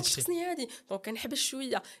كنعطي هادشي، خصني هادي، دونك كنحبس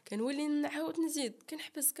شويه، كنولي نعاود نزيد،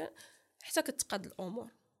 كنحبس حتى كتقاد الامور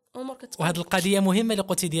كتقاد. وهذه القضيه مهمه اللي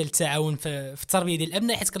قلتي ديال التعاون في التربيه ديال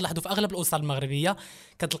الابناء، حيت كنلاحظوا في اغلب الاسر المغربيه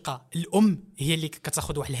كتلقى الام هي اللي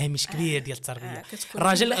كتاخذ واحد الهامش كبير ديال التربيه.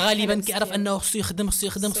 الراجل غالبا كيعرف انه خصو يخدم خصو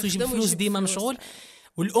يجيب فلوس، ديما مشغول،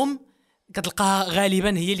 والام كتلقاها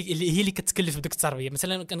غالبا هي اللي كتكلف بديك التربيه.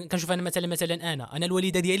 مثلا كنشوف انا مثلا انا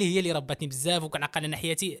الوالده ديالي هي اللي رباتني بزاف، وكنعقل انا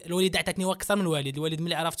حياتي الوالده عطاتني وقت اكثر من الوالد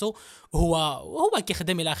ملي عرفته هو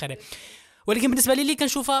كيخدم الى اخره. ولكن بالنسبه لي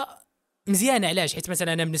كنشوفها مزيانه، علاش؟ حيت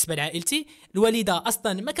مثلا انا بالنسبه لعائلتي الوالده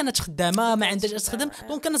اصلا ما كانتش خدامه، ما عندهاش تخدم،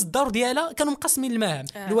 دونك كانت الدار ديالها كانوا مقسمين المهام.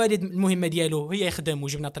 الوالد المهمه ديالو هي يخدم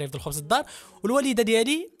ويجيب لنا طريف الخبز الدار، والوالده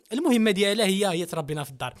ديالي المهمه ديالها هي تربينا في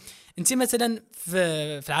الدار. انت مثلا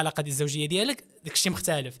في العلاقه الزوجيه ديالك داكشي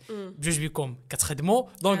مختلف، بجوج بكم كتخدموا،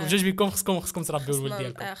 دونك بجوج بكم خصكم تربيو الولد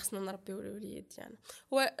ديالكم. خصنا نربيو الوليد ديالنا.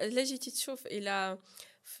 ولا جيتي تشوف الى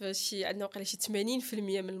في شي عندنا وقيلا شي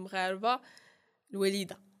 80% من المغاربه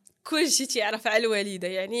الوالده كلشي تيعرف على الوالده،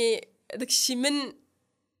 يعني داكشي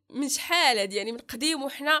من شحال هادي، يعني من قديم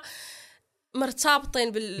وحنا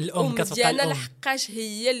مرتبطين بالام ديالنا، لحقاش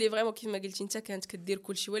هي اللي فريمون كيف ما قلتي انت كانت كدير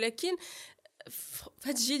كلشي. ولكن في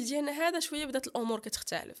هذا الجيل ديالنا هذا شويه بدات الامور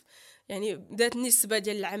كتختلف، يعني بدات النسبه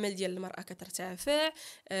ديال العمل ديال المراه كترتفع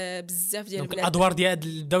بزاف ديال البنات. الادوار ديال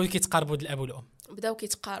بداو كيتقاربوا الاب والام، بداو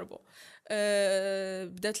كيتقاربوا.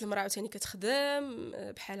 بدات المراه ثاني كتخدم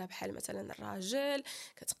بحال مثلا الراجل،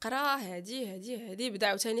 كتقرا هذه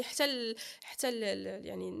بداو ثاني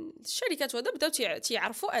يعني الشركات وهذا بداو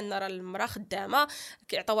تيعرفوا ان راه المراه خدامه،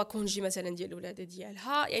 كيعطيوها كونجي مثلا ديال الولاده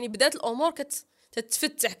ديالها، يعني بدات الامور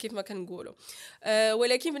تتفتح كيف ما كنقولوا.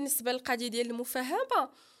 ولكن بالنسبه للقضيه ديال المفاهمه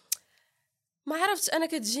ما عرفتش انا،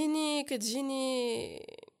 كتجيني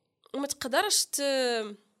وما تقدرش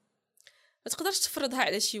تفرضها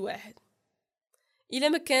على شي واحد الا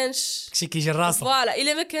ما كانش شي كيجي راسه. فوالا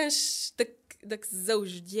الا ما كانش داك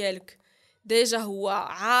الزوج ديالك ديجا هو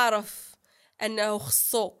عارف انه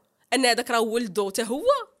خصو ان هذاك راه ولده حتى هو،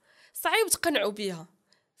 صعيب تقنعوا بها.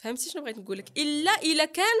 فهمتي شنو بغيت نقول لك؟ الا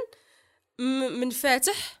كان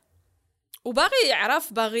منفتح وباغي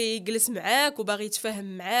يعرف، باغي يجلس معاك وباغي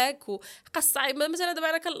يتفاهم معاك، وقص صعيب. مثلا دابا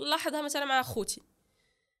انا كنلاحظها مثلا مع خوتي،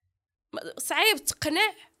 صعيب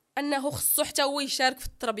تقنع انه خصو حتى هو يشارك في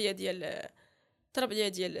التربيه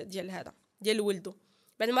ديال هذا ديال ولده.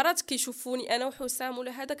 بعض المرات كيشوفوني انا وحسام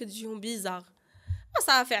ولا هذا كتجيهم بيزاغ،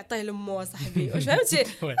 صافي عطيه لمو صاحبي، واش فهمتي؟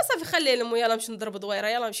 صافي خليه لمو، يلا نمشي نضرب دويره،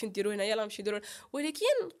 يلا نمشي نديرو هنا، يلا نمشي نديرو. ولكن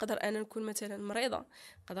نقدر انا نكون مثلا مريضه،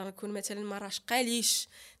 نقدر نكون مثلا ما راشقاليش،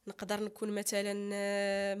 نقدر نكون مثلا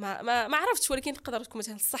ما عرفتش، ولكن نقدر تكون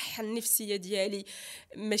مثلا الصحه النفسيه ديالي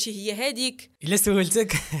ماشي هي هذيك. الا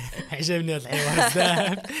سولتك عجبني هذا الحوار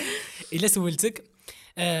بزاف. الا سولتك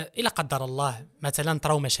الا قدر الله مثلا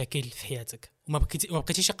طراو مشاكل في حياتك وما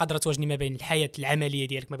بقيتيش قادره توازني ما بين الحياه العمليه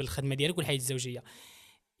ديالك، ما بين الخدمه ديالك والحياه الزوجيه،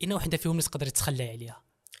 إن وحده فيهم اللي تقدر تتخلى عليها؟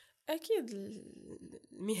 اكيد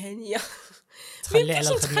المهنيه. تخلي على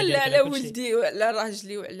الخدمه، تخلي على ولدي وعلى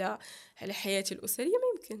راجلي وعلى حياتي الاسريه،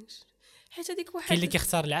 ما يمكنش، حيت هذيك واحد. كاين اللي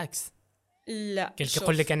كيختار العكس، لا كاين اللي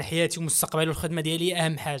كيقول لك انا حياتي ومستقبلي والخدمه ديالي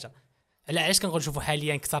اهم حاجه. علاش كنقول نشوفوا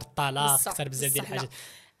حاليا كثر الطلاق، كثر بزاف ديال الحاجات.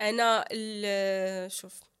 انا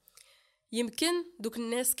شوف، يمكن دوك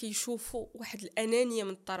الناس كيشوفوا واحد الانانيه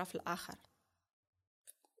من الطرف الاخر،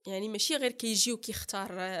 يعني ماشي غير كيجي وكيختار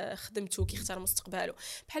خدمته وكيختار مستقبله.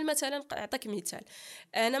 بحال مثلا نعطيك مثال،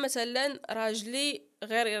 انا مثلا راجلي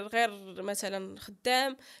غير مثلا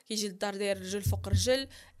خدام، كيجي للدار داير رجل فوق رجل،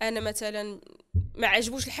 انا مثلا ما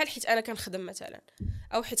عجبوش الحال حيت انا كنخدم مثلا،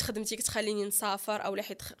 او حيت خدمتي كتخليني نسافر، او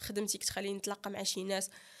حيت خدمتي كتخليني نتلاقى مع شي ناس.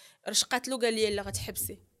 رشقات له قال لي لا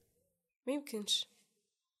غتحبسي، ما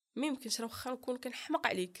يمكنش راه واخا نكون كنحمق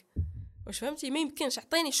عليك، واش فهمتي؟ ما يمكنش.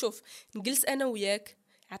 عطيني، شوف، نجلس انا وياك،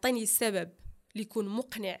 عطيني السبب اللي يكون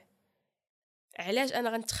مقنع علاش انا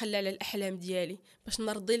غنتخلى على الاحلام ديالي باش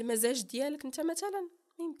نرضي المزاج ديالك انت مثلا.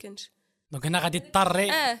 ما يمكنش. دونك انا غادي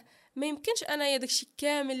اضطري ما يمكنش انايا داكشي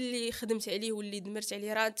كامل اللي خدمت عليه واللي دمرت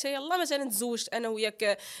عليه، راه انت يلا مثلا تزوجت انا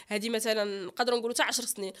وياك، هذه مثلا نقدروا نقولوا حتى 10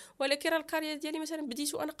 سنين، ولكن راه الكارير ديالي مثلا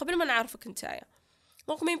بديتو انا قبل ما نعرفك نتايا.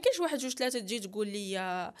 دونك ما يمكنش واحد جوج ثلاثه تجي تقول لي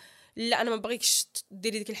لا انا ما بغيتش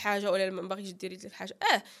ديري ديك الحاجه، ولا ما بغيتش ديري ديك الحاجه.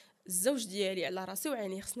 الزوج ديالي على راسي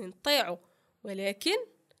وعيني، خصني نطيعو، ولكن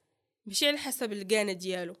ماشي على حسب القانه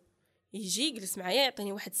ديالو. يجي يجلس معايا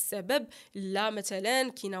يعطيني واحد السبب، لا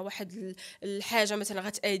مثلا كاينه واحد الحاجه مثلا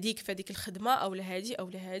غتاديك في هذيك الخدمه، او لهادي او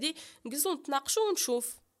لهادي، نجلسوا نتناقشوا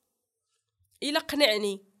ونشوف. الا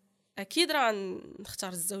قنعني اكيد راه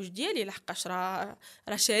نختار الزوج ديالي، لحقاش راه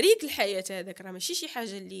شريك الحياه هذاك، راه ماشي شي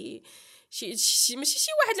حاجه اللي ماشي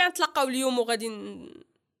شي واحد اللي غنتلاقاو اليوم وغادي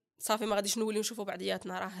صافي ما غاديش نوليو نشوفوا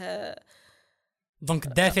بعضياتنا. راه دونك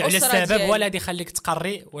الدافع على السبب ولا غادي يخليك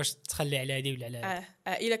تقري واش تخلي على هذه ولا على هذه.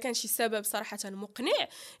 الا كان شي سبب صراحه مقنع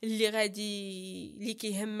اللي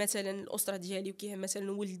كيهم مثلا الاسره ديالي وكيهم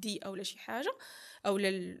مثلا ولدي او شي حاجه او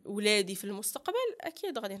ولادي في المستقبل،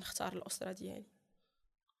 اكيد غادي نختار الاسره ديالي.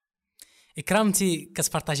 إكرام، انتي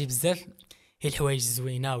كتبارطاجي بزاف هي الحوايج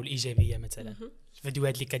الزوينه والايجابيه، مثلا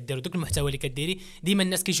الفيديوهات اللي كديروا، دوك المحتوى اللي كديري ديما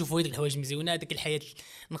الناس كيشوفوا هذيك الحوايج مزيونه، ديك الحياه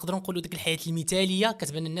نقدروا نقولوا ديك الحياه المثاليه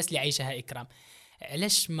كتبان الناس اللي عايشها إكرام.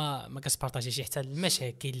 علاش ما كتبارطاجيش حتى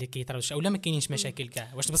المشاكل اللي كيطراو، اولا ما كاينينش مشاكل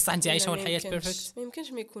كاع؟ واش بصح انت عايشه الحياه بيرفكت؟ ما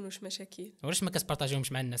يمكنش ما يكونوش مشاكل. وعلاش ما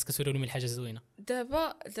كتبارطاجيهمش مع الناس، كتوريو لهم الحاجه الزوينه؟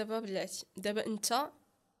 دابا بلاتي، دابا انت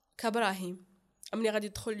كابراهيم ملي غادي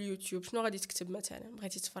تدخل اليوتيوب شنو غادي تكتب؟ مثلا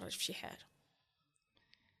بغيتي تتفرج في شي حاجه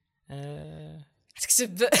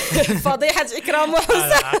تكتب فضيحه إكرام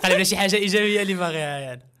وحسام، عقل شي حاجه ايجابيه اللي باغيها.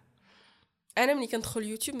 يعني انا ملي كندخل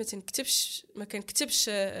اليوتيوب ما كنكتبش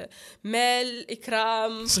مال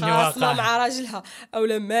إكرام خاصه مع راجلها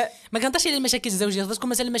اولا ما كنطاش على المشاكل الزوجيه. تكون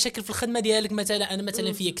مثلا مشاكل في الخدمه ديالك، مثلا انا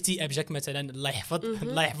مثلا في اكتئاب جاك مثلا، الله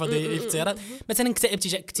يحفظ الافتراض، مثلا اكتئبت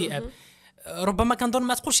جاك اكتئاب، ربما كنظن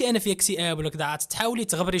ما تقولش انا فيها اكتئاب ولا كذا، تحاولي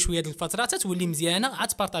تغبري شويه ديال الفترات تولي مزيانه، عاد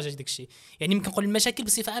تبارطاجي داك الشيء. يعني ممكن نقول المشاكل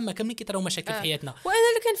بصفه عامه كاملين كيطراو مشاكل في حياتنا. وانا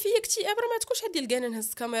اللي كان فيا اكتئاب راه ما تكونش هادي الكانا نهز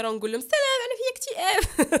الكاميرا ونقول لهم سلام انا فيا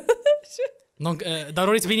اكتئاب. دونك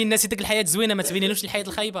ضروري تبيني الناس ديك الحياه زوينه، ما تبيني لهمش الحياه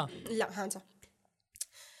الخايبه. لا ها انت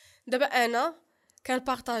دابا انا كان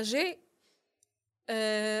بارطاجي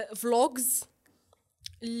فلوجز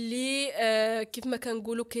اللي كيف ما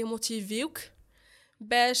كنقولوا كيموتيفيوك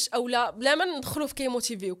باش اولا بلا ما ندخلوا في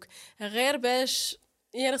كيموتيفيوك، غير باش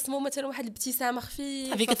يرسموا مثلا واحد الابتسامه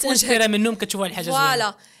خفيفه هذيك كتنسبيرا منهم كتشوفوا الحاجه زوينه.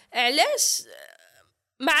 فوالا علاش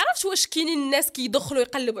ما عرفتش واش كاينين الناس كيدخلوا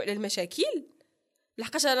يقلبوا على المشاكل،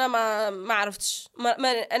 لحقاش انا ما عرفتش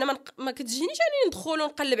ما كتجينيش انني ندخل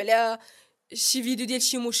ونقلب على شي فيديو ديال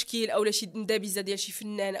شي مشكل اولا شي ندابيزه ديال شي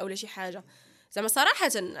فنان اولا شي حاجه. زعما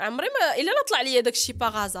صراحه عمري ما الا طلع ليا داك الشيء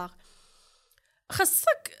باغازار.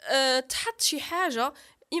 خاصك تحط شي حاجه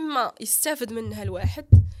اما يستافد منها الواحد،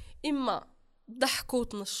 اما ضحكوا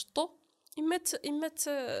وتنشطوا، اما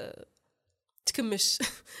تكمش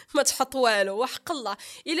ما تحط والو. وحق الله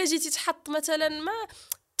الا جيتي تحط مثلا ما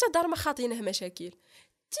تدار ما خاطينه مشاكل،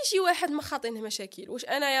 شي واحد ما خاطينه مشاكل، واش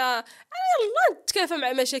انا يلا نتكافى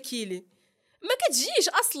مع مشاكلي؟ ما كتجيش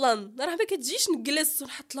اصلا، راه ما كتجيش نجلس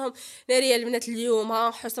ونحط لهم ناري البنات اليوم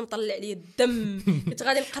ها حسن مطلع لي الدم كنت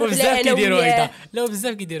غادي نقرب لها انا وياه. لا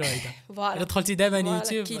بزاف كيديروا هيدا. الا دخلتي دابا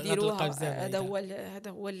يوتيوب كيديروها هذا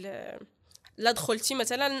هو لا دخلتي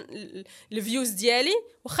مثلا الفيوز ديالي،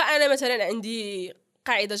 واخا انا مثلا عندي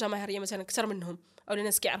قاعده جماهيريه مثلا اكثر منهم او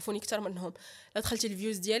الناس كيعرفوني اكثر منهم، لا دخلتي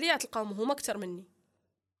الفيوز ديالي غتلقاهم هما اكثر مني.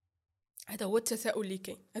 هذا هو التساؤل اللي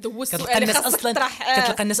كاين، هذا هو السؤال اللي خاصك تطرح.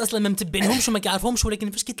 كتلقى الناس اصلا ما متبعينهمش وما كيعرفوهمش،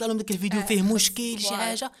 ولكن فاش كيطلع لهم داك الفيديو فيه مشكل شي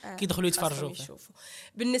حاجه كيدخلوا يتفرجوا فيه.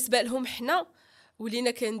 بالنسبه لهم حنا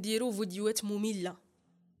ولينا كنديروا فيديوهات ممله،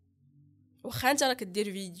 واخا انت راه كدير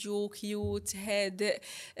فيديو كيوت هادئ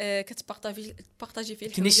كتبارطاجي فيه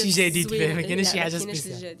كاين شي جديد فيه، ما كاينش شي حاجه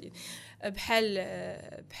سبيسيال.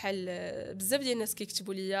 بحال بزاف ديال الناس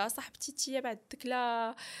كيكتبوا لي صاحبتي تي بعدك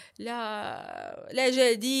لا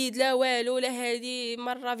جديد لا والو، لا هذه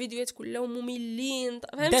مره فيديوهات كلهم مملين،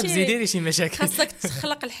 فهمتي؟ زيدي شي مشاكل. خاصك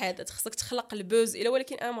تخلق الحدث، خاصك تخلق البوز. الا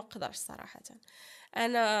ولكن انا ما نقدرش صراحه.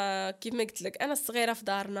 انا كيف ما قلت لك انا الصغيره في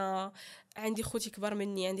دارنا، عندي خوتي كبر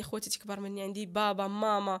مني، عندي خواتي كبر مني، عندي بابا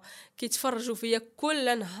ماما كيتفرجوا فيا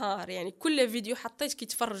كل نهار، يعني كل فيديو حطيت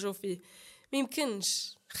كيتفرجوا فيه. ما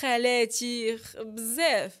يمكنش خالاتي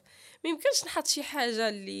بزاف، ما يمكنش نحط شي حاجه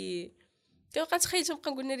اللي كنبقى تخيل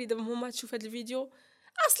تنبقى نقول ناري دابا هما تشوف هذا الفيديو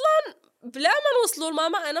اصلا بلا ما نوصلوا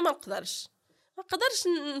لماما. انا ما نقدرش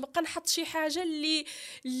نبقى نحط شي حاجه اللي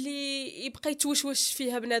يبقى يتوشوش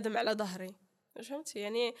فيها بنادم على ظهري، فهمتي؟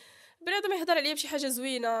 يعني بنادم يهضر عليا بشي حاجه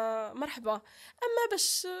زوينه مرحبا، اما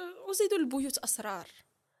باش وزيدوا البيوت اسرار.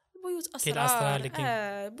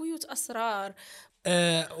 بيوت اسرار.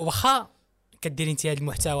 واخا كديري انت هذا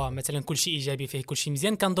المحتوى مثلا كل شيء ايجابي فيه كل شيء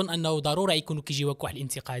مزيان، كنظن انه ضروري يكونوا كيجيوك واحد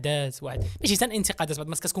الانتقادات، ماشي حتى انتقادات، بعض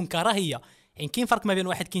المرات كتكون كراهيه. يعني كاين فرق ما بين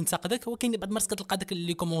واحد كينتقدك وكاين بعض المرات كتلقى داك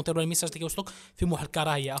اللي كومونتير ولا الميساج اللي كيوصلوك في واحد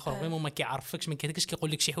الكراهيه اخر فريمون ما كيعرفكش، ما كيهدكش،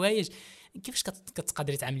 كيقول لك شي حوايج. كيفاش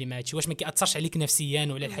كتقدري تعاملي مع هادشي؟ واش ما كيأثرش عليك نفسيا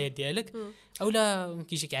ولا الحياه ديالك اولا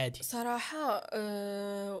كيجيك عادي؟ صراحه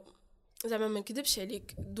زعما ما نكذبش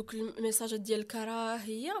عليك، دوك الميساجات ديال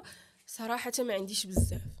الكراهيه صراحه ما عنديش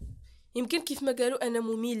بزاف. يمكن كيف ما قالوا انا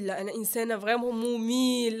مميله، انا انسانه فريمون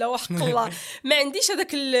مميله وحق الله. ما عنديش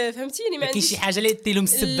هذاك فهمتيني، ما عنديش شي حاجه اللي ديرهم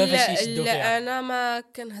السبه باش يشدوا فيها. لا انا ما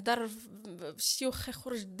كنهضر بشي واخا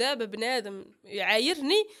يخرج دابا بنادم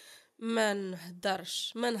يعايرني ما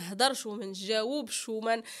نهضرش وما نجاوبش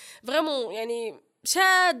وما فريمون يعني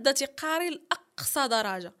شاده تقاري لاقصى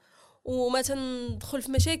درجه، وما تندخل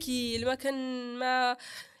في مشاكل ما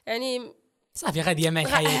يعني صافي غاديه مع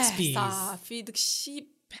الحياه بيس صافي داكشي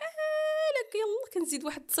بحالك يلا كنزيد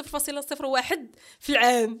واحد 0.01 في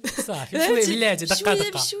العام صافي شويه بلاتي دقه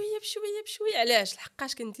بشويه. علاش؟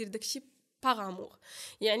 لحقاش كندير داكشي باغامور،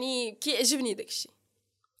 يعني كيعجبني داكشي،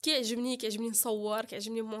 كيعجبني نصور،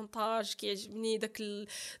 كيعجبني المونتاج، كيعجبني داك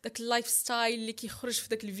اللايف ستايل اللي كيخرج في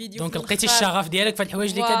داك الفيديو. دونك لقيتي الشغف ديالك في الحوايج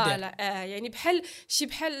اللي كدير. لا يعني بحال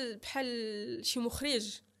شي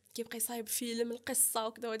مخرج كيبقى يصايب فيلم القصه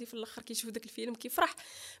وكذا، وهادي في الاخر كيشوف داك الفيلم كيفرح.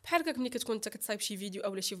 بحال هكاك ملي كتكون انت كتصايب شي فيديو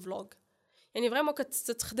اولا شي فلوغ، يعني فريمون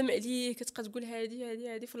كتخدم عليه، كتبقى تقول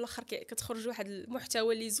هادي في الاخر كتخرج واحد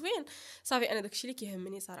المحتوى اللي زوين. صافي انا داكشي اللي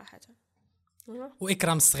كيهمني صراحه.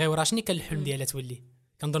 واكرام الصغيره شنو كان الحلم ديالها تولي؟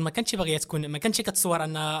 كنظن ما كانتش باغيه تكون، ما كانتش كتصور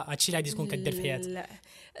ان هادشي اللي غادي تكون كدير في حياتها. لا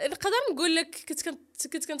نقدر نقول لك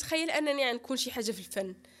كنت كنتخيل انني غنكون شي حاجه في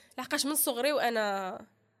الفن، لحقاش من صغري وانا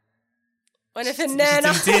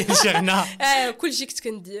فنانه شغنا كلشي كنت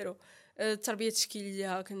كنديرو. التربيه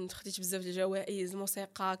التشكيليه، كنت خديت بزاف ديال الجوائز.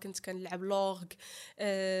 الموسيقى كنت كنلعب لوغ،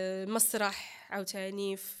 مسرح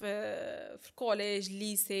عاوتاني في الكوليج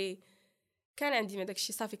الليسي كان عندي ما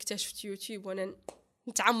داكشي. صافي اكتشفت يوتيوب وانا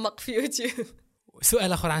نتعمق في يوتيوب.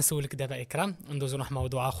 سؤال اخر غنسولك دابا اكرام، ندوزو نروح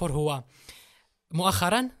موضوع اخر. هو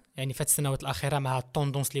مؤخرا يعني فات السنوات الاخيره مع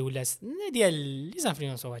الطوندونس اللي ولات ديال لي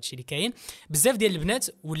زانفلونسور وهادشي اللي كاين، بزاف ديال البنات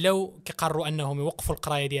ولاو كيقرروا انهم يوقفوا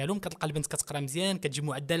القرايه ديالهم. كتلقى البنت كتقرا مزيان، كتجيب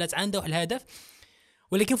معدلات عندها واحد الهدف،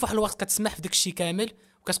 ولكن في واحد الوقت كتسمح في داك الشيء كامل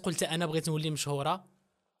وكتقول حتى انا بغيت نولي مشهوره،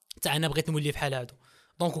 حتى انا بغيت نولي بحال هادو.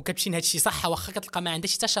 دونك وكتمشي لهاد الشيء صح، واخا كتلقى ما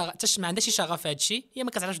عندهاش حتى ما عندهاش شي شغف في هاد الشيء، هي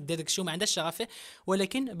ما كتعرفش دير داك الشيء وما عندهاش شغف فيه،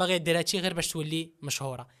 ولكن باغيه دير هاد الشيء غير باش تولي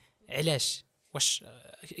مشهوره. علاش؟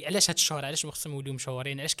 علاش هاد الشهره؟ علاش ما خصهم يوليو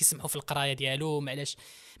مشهورين؟ علاش كيسمحوا في القرايه ديالهم؟ علاش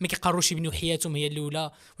ما كيقرروش يبنيو حياتهم هي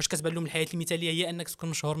الاولى؟ واش كتبان لهم الحياه المثاليه هي انك تكون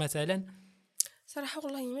مشهور مثلا؟ صراحه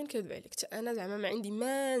والله ما نكذب عليك، انا زعما ما عندي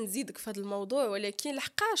ما نزيدك في هذا الموضوع، ولكن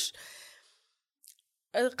لحقاش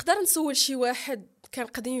نقدر نسول شي واحد كان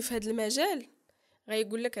قديم في هذا المجال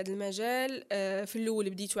غيقول لك هذا المجال في الاول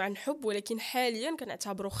بديتو عن حب، ولكن حاليا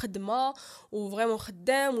كنعتبره خدمه وفريمون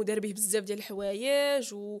خدام ودار به بزاف ديال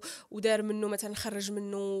الحوايج ودار منه مثلا خرج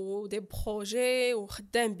منه دي بروجي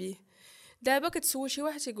وخدام به. دابا كتسول شي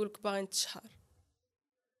واحد تيقول لك باغي نتشهر،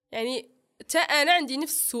 يعني حتى انا عندي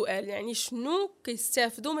نفس السؤال، يعني شنو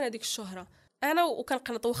كيستافدوا من هذيك الشهره؟ انا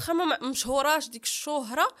وكنقنط واخا ما مشهوراش ديك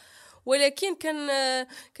الشهره، ولكن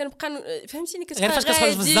كنبقى فهمتيني كتبقى غير فاش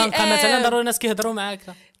كتخرج في الزنقه مثلا ضروري الناس كيهضروا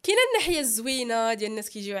معاك. كاينه الناحيه الزوينه ديال الناس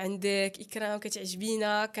كيجيو عندك اكرام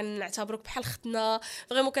كتعجبينا، كنعتبروك بحال ختنا،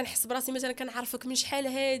 فريمون كنحس براسي مثلا كنعرفك من شحال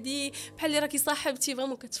هادي بحال اللي راكي صاحبتي،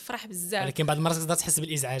 فريمون كتفرح بزاف. ولكن بعض المرات تقدر تحس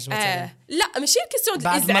بالازعاج مثلا. لا ماشي كيسيون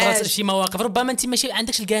ديال الازعاج، بعض المرات شي مواقف ربما انت ماشي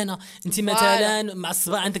عندكش الكانه، انت مثلا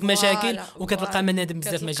معصبه عندك مشاكل وكتلقى منادم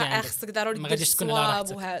بزاف ما جا عندك، خصك ضروري ما غاديش تكون على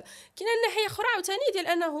راحتك. كاينه الناحيه اخرى عاوتاني ديال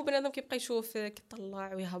انه بنادم كيبقى يشوف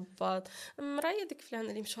كيطلع ويهبط مرايه ديك فلانه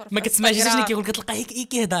اللي مشهوره ما كتسمعش اللي كيقول كتلقى هيك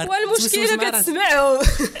كيهضر والمشكله كتسمعوا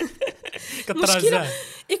كترجع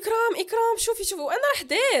اكرام شوفي انا راه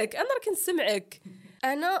حداك، انا راه كنسمعك.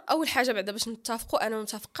 انا اول حاجه بعدا باش نتفقوا، انا ما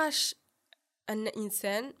متفقاش ان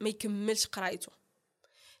انسان ما يكملش قرايته.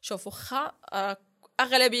 شوف واخا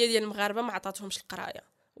اغلبيه ديال المغاربه ما عطاتهمش القرايه،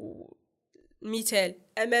 مثال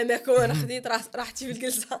امامكم انا خديت راحتي في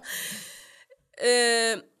الجلسه.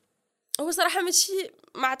 هو صراحه ماشي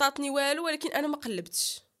ما عطاتني والو، ولكن انا ما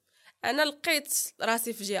قلبتش، انا لقيت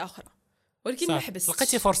راسي في جهه اخرى، ولكن ما حبستش.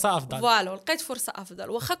 لقيتي فرصه افضل. فوالا لقيت فرصه افضل،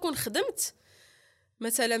 واخا كون خدمت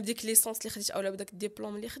مثلا بديك ليسونس اللي خديت اولا بداك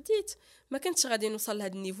الدبلوم اللي خديت ما كنتش غادي نوصل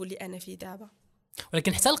لهذا النيفو اللي انا فيه دابا.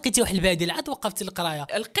 ولكن حتى لقيتي واحد البديل عاد وقفتي القرايه؟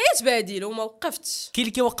 لقيت بديل وما وقفتش، كاين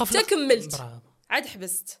اللي كيوقف حتى كملت عاد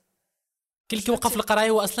حبست. كاين اللي كيوقف القرايه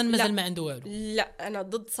هو اصلا مازال ما عنده والو. لا انا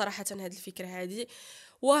ضد صراحه هذه الفكره هذه.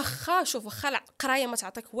 واخا شوف واخا القرايه ما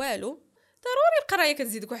تعطيك والو، ضروري القرايه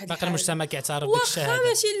كتزيدك واحد باقي المجتمع كيعترف بديك الشهاده. واخا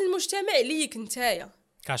ماشي المجتمع ليك نتايا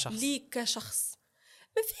كشخص، ليك كشخص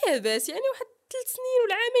ما فيها باس، يعني واحد 3 سنين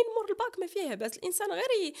ولا عامين مور الباك ما فيها باس. الانسان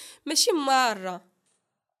غير ماشي ماره.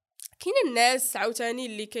 كاين الناس عاوتاني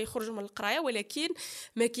اللي كيخرجوا من القرايه ولكن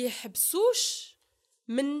ما كيحبسوش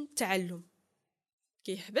من التعلم،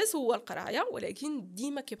 كيحبس هو القرايه ولكن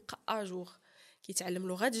ديما كيبقى اجور، كيتعلم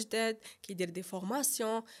لغات جداد، كيدير دي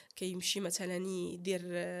فورماسيون، كيمشي مثلا يدير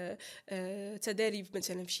تدريب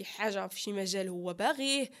مثلا في شي حاجه في شي مجال هو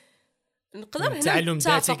باغيه. نقدر هنا تعلم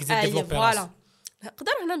ذاتي كتزيد ديفلوبي راسك.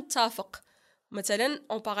 نقدر هنا نتفق مثلا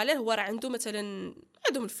اون باراليل هو راه عنده مثلا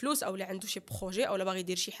عندهم الفلوس او عنده شي بروجي او باغي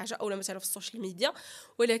يدير شي حاجه او مثلا في السوشيال ميديا،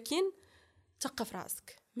 ولكن ثقف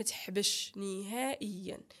راسك ما تحبش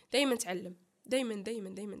نهائيا، دائما تعلم،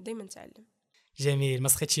 دائما تعلم. جميل، ما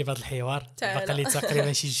سخيتش بهذا الحوار، باقي لي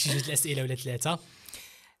تقريبا شي جوج الاسئله ولا 3.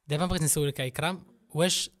 دابا بغيت نسولك يا اكرام،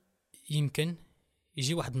 واش يمكن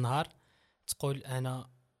يجي واحد النهار تقول انا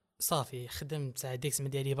صافي خدمت هذيك السما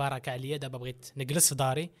ديالي بركه عليا، دابا بغيت نجلس في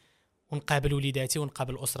داري ونقابل وليداتي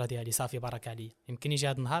ونقابل الاسره ديالي، صافي بركه عليا؟ يمكن يجي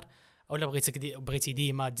هذا النهار؟ اولا بغيتي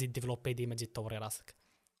ديما تزيد ديفلوبي، ديما تزيد تطوري راسك،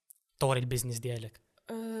 تطوري البيزنس ديالك؟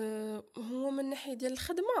 هو من الناحيه ديال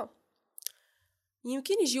الخدمه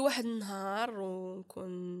يمكن يجي واحد النهار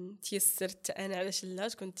ونكون تيسرت انا علاش لا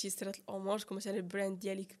تكون تيسرت الامور، تكون مثلا البراند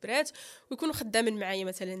ديالي كبرات ويكونوا خدامين معايا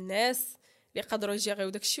مثلا الناس اللي قادروا يجيو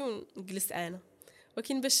داكشي ونجلس انا،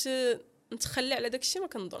 ولكن باش نتخلى على داكشي ما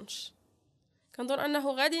كنظنش. كنظن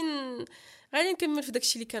انه غادي نكمل في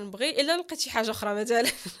داكشي اللي كنبغي الا لقيت شي حاجه اخرى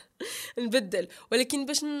مثلا نبدل، ولكن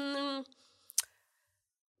باش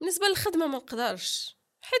بالنسبه للخدمه ما نقدرش،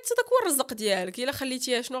 حيت داك هو الرزق ديالك الا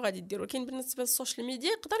خليتيها شنو غادي دير. ولكن بالنسبه للسوشيال ميديا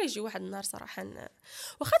يقدر يجي واحد النهار صراحه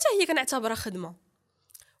واخا حتى هي كنعتبرها خدمه،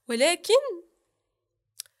 ولكن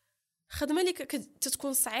خدمه اللي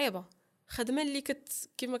تتكون صعيبه، خدمه اللي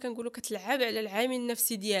كما كنقولوا كتلعب على العامل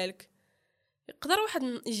النفسي ديالك. يقدر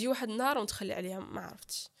يجي واحد النهار ونتخلي عليها ما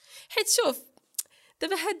عرفتش. حيت شوف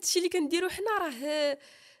دابا هاد الشيء اللي كنديرو حنا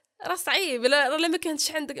راه صعيب. لا ما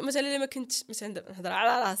كانتش عندك مثلا، لا ما كنتش مثلا نهضر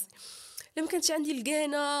على راسي، لا ما كانتش عندي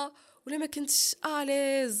الكانه ولا ما كنتش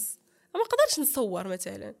اليز، ما نقدرش نصور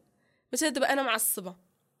مثلا دابا انا معصبه،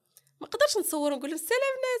 ما نقدرش نصور ونقول السلام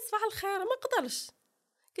الناس صباح الخير، ما نقدرش،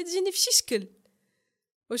 كتجيني في شي شكل.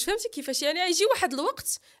 واش فهمتي كيفاش؟ يعني يجي واحد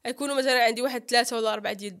الوقت يكونوا مثلا عندي واحد 3 ولا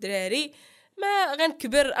 4 ديال الدراري، ما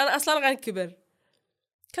غنكبر انا اصلا، غنكبر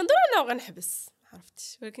كنظن انه غنحبس،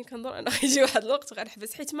 عرفتش، ولكن كنظن انه يجي واحد الوقت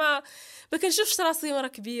غنحبس، حيت ما كنشوفش راسي مرا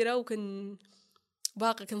كبيره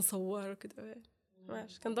باقي كنصور وكذا.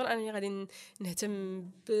 واش كنظن انني غادي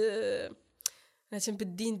نهتم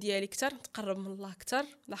بالدين ديالي اكثر، نتقرب من الله اكثر،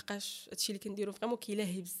 لحقاش هادشي اللي كنديرو فريمون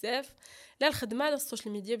كيلاهي بزاف، لا الخدمه لا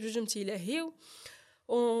السوشيال ميديا بجوج تيلاهيو.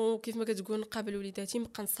 وكيف ما كتقول نقابل وليداتي،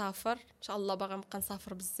 نبقى نسافر ان شاء الله، باغا نبقى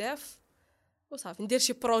نسافر بزاف وصافي، ندير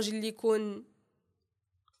شي بروجي اللي يكون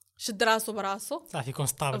شد راسو براسو، صافي يكون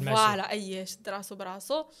ستابل ماشي فوالا شد راسو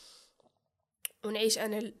براسو، ونعيش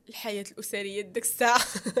انا الحياه الاسريه ديك الساعه.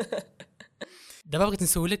 دابا بغيت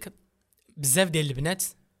نسولك، بزاف ديال البنات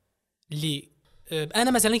اللي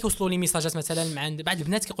انا مثلا كيوصلوا لي ميساجات مثلا مع بعض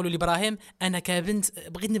البنات كيقولوا لي ابراهيم انا كبنت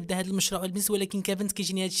بغيت نبدا هذا المشروع البنت، ولكن كبنت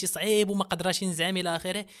كيجيني هذا الشيء صعيب وما قدراش نزعم الى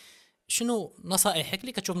اخره. شنو نصائحك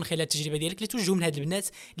اللي كتشوف من خلال التجربه ديالك اللي توجهوا من هاد البنات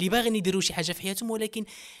اللي باغيين يديروا شي حاجه في حياتهم ولكن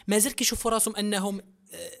مازال كيشوفوا راسهم انهم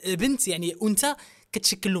بنت، يعني انثى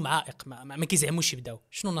كتشكل لهم عائق، ما كيزعموش يبداو؟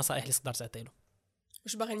 شنو النصائح اللي تقدر تعطي لهم؟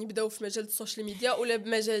 واش باغيين يبداو في مجال السوشيال ميديا ولا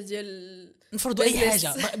بمجال ديال نفرضوا اي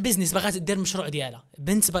حاجه بيزنس، باغا دير مشروع ديالها،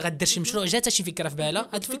 بنت باغا دير شي مشروع، جاتها شي فكره في بالها،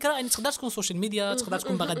 هاد الفكره يعني تقدر تكون سوشيال ميديا، تقدر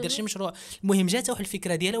تكون باغا دير شي مشروع، المهم جاتها واحد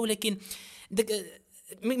الفكره ديالها، ولكن داك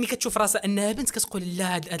ملي كتشوف راسها انها بنت كتقول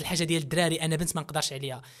لا هاد الحاجه ديال الدراري انا بنت ما نقدرش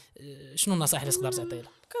عليها. شنو النصائح اللي تقدر تعطي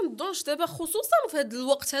لها؟ كنظنش دابا خصوصا في هذا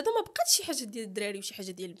الوقت هذا ما بقاتش شي حاجه ديال الدراري وشي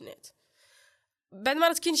حاجه ديال البنات. بعد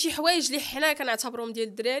مرات كاين شي حوايج اللي حنا كنعتبرهم ديال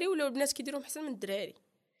الدراري ولا البنات كيديروهم احسن من الدراري.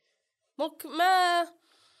 دونك ما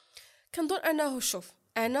كنظن انه، شوف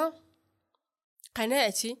انا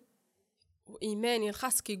قناعتي وايماني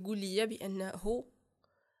الخاص كيقول لي بانه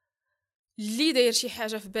اللي داير شي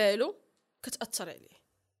حاجه في باله كتاثر عليه.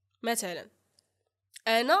 مثلا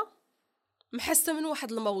انا محسه من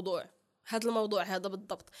واحد الموضوع، هذا الموضوع هذا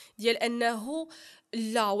بالضبط ديال انه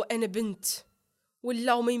لا وانا بنت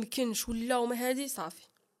ولا وما يمكنش ولا وما هذه، صافي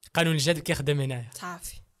قانون الجذب كيخدم هنايا،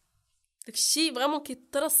 صافي داكشي فريمون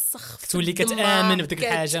كيترسخ، تولي كتامن بديك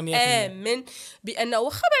الحاجه 100%، امن بانه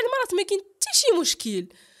واخا بعد المرات ما كاين حتى شي مشكل،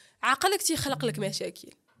 عقلك تيخلق لك مشاكل،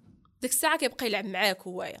 ديك الساعه كيبقى يلعب معاك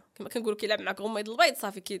هوايا كما كنقولوا، كيلعب معاك غميض البيض،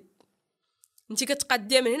 صافي انت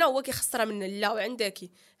كتقدم من هنا هو كيخسرها من لا وعندك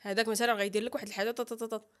هذاك مثلا غيدير لك واحد الحاجه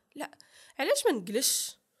لا. علاش ما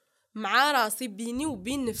نجلسش مع راسي بيني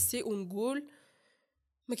وبين نفسي ونقول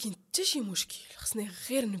ما كاين حتى شي مشكل، خصني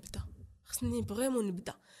غير نبدا، خصني فريمون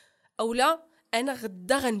نبدا، اولا انا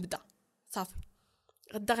غدا غنبدا، صافي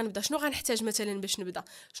غدا غنبدا. شنو غنحتاج مثلا باش نبدا؟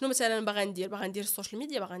 شنو مثلا باغا ندير السوشيال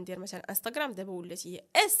ميديا، باغا ندير مثلا انستغرام، دابا ولات هي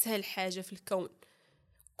اسهل حاجه في الكون،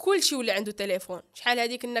 كلشي ولا عنده تليفون. شحال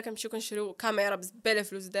هادي كنا كنمشيو كنشريو كاميرا بزباله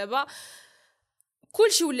فلوس، دابا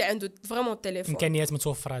كلشي ولا عنده فريمون التليفون، امكانيات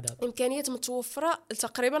متوفره، دابا امكانيات متوفره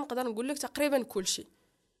تقريبا، نقدر نقول لك تقريبا كلشي.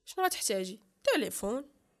 شنو غتحتاجي؟ تليفون،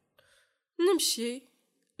 نمشي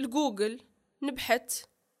لجوجل نبحث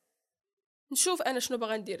نشوف انا شنو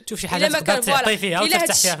باغا ندير، شوف شي حاجه تقدر تعطي فيها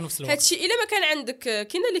وتفتح فيها في نفس الوقت. هادشي الا ما كان عندك،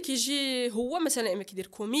 كاين اللي كيجي هو مثلا اما كيدير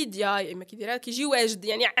كوميديا يا اما كيدير كيجي واجد،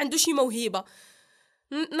 يعني عنده شي موهبه.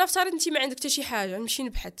 نفترض انت ما عندك حتى شي حاجه، نمشي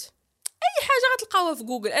نبحث اي حاجه غتلقاوها في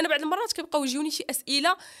جوجل. انا بعض المرات كيبقاو يجوني شي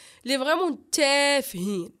اسئله لي فريمون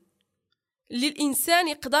تافهين، اللي الانسان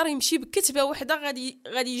يقدر يمشي بكتبه واحده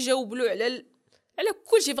غادي يجاوب له على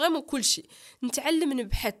كلشي، فريمون كلشي. نتعلم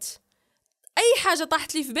نبحث، اي حاجه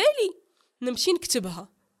طاحت لي في بالي نمشي نكتبها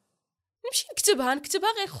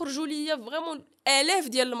غير يخرجوا لي فريمون الاف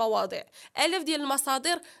ديال المواضيع، الاف ديال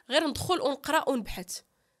المصادر، غير ندخل ونقرا ونبحث.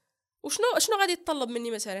 وشنو غادي يتطلب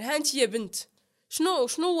مني مثلا؟ ها انت يا بنت، شنو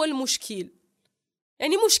هو المشكل؟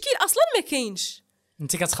 يعني مشكل اصلا ما كاينش،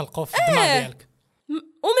 انت كتخلقوا في الدماغ ديالك.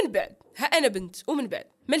 ومن بعد ها انا بنت، ومن بعد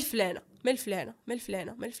ما الفلانه.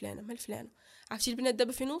 عرفتي البنات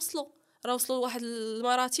دابا فين وصلوا؟ راه وصلوا لواحد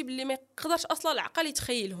المراتب اللي ما يقدرش اصلا العقل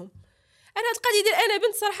يتخيلهم. انا هاد القضيه ديال انا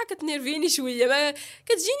بنت صراحه كتنيرفيني شويه، ما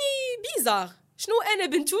كتجيني بيزار. شنو انا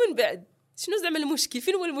بنت ومن بعد شنو زعما المشكل؟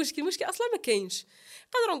 فين هو المشكل؟ المشكل اصلا ما كاينش.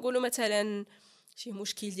 نقدروا نقولوا مثلا شي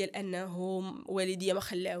مشكل ديال انه والديا ما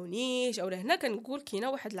خلاونيش او هنا كنقول كاينه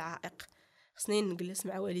واحد العائق، خصني نجلس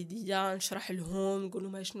مع والديا نشرح لهم نقول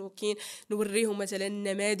لهم شنو كاين، نوريهم مثلا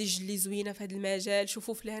النماذج اللي زوينه في هذا المجال،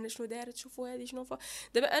 شوفوا فلانه شنو دارت، شوفوا هذه شنو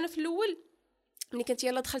دابا انا في الاول ملي كنت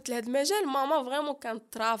يلا دخلت لهذا المجال ماما فريمون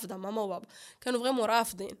كانت رافضه، ماما وبابا كانوا فريمون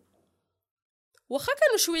رافضين، واخا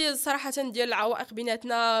كانوا شويه صراحه ديال العوائق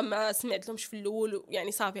بيناتنا ما سمعت لهمش في الاول،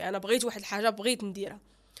 يعني صافي انا بغيت واحد الحاجه بغيت نديرها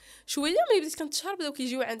شويه. ملي بديت كنتشهر بداو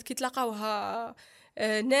كيجيو عندك كيتلاقاوها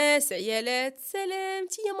ناس عيالات،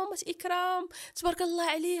 سلامتي يا ماما إكرام تبارك الله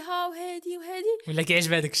عليها وهادي ولا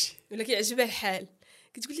كيعجبها داكشي ولا كيعجبها الحال،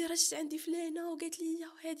 كتقول لي راه جات عندي فلانه وقالت لي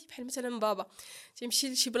وهادي، بحال مثلا بابا تيمشي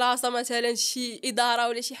لشي بلاصه مثلا شي اداره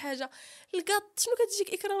ولا شي حاجه، الكط شنو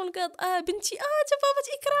كتجيك إكرام الكط بنتي تا بابا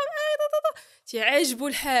إكرام تيعجبوا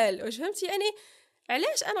الحال، واش فهمتي يعني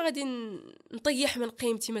علاش انا غادي نطيح من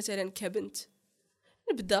قيمتي مثلا كبنت،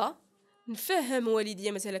 نبدا نفهم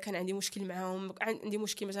والديا مثلا كان عندي مشكل معاهم، عندي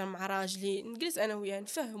مشكل مثلا مع راجلي، نجلس انا وياه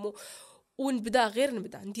نفهمه ونبدا غير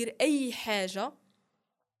نبدا ندير اي حاجه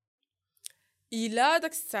الى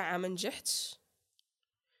داك الساعه ما نجحتش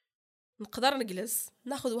نقدر نجلس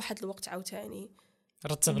ناخذ واحد الوقت عاوتاني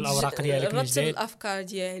رتب الاوراق ديالك نرتب الافكار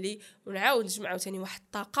ديالي ونعاود نجمع عاوتاني واحد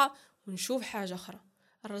الطاقه ونشوف حاجه اخرى.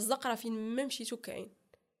 الرزق راه فين ما مشيتو كاين،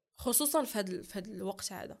 خصوصا في هذا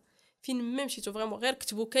الوقت هذا فين ما مشيتو فريمون غير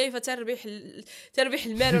كتبوا كيف تربح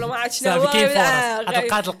المال ولا ما عرفت شنو هو،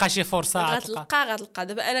 غتلقى شي فرصه غتلقى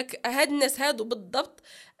دابا انا هاد الناس هادو بالضبط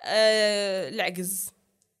العجز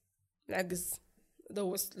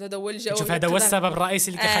هذا هو الجواب. شوف هذا هو السبب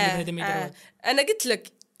الرئيسي اللي كيخلي بنادم يدير. انا قلت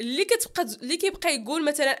لك اللي كيبقى يقول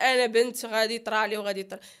مثلا انا بنت غادي طرالي وغادي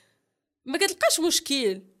ما كتلقاش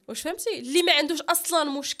مشكل، واش فهمتي؟ اللي ما عندوش اصلا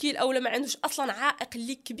مشكل او ما عندوش اصلا عائق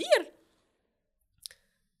اللي كبير،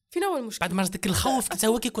 فين هو المشكل؟ بعد ما داك الخوف حتى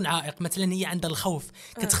هو كيكون عائق، مثلا هي عندها الخوف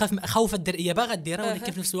كتخاف خوف الدريه باغا ديرها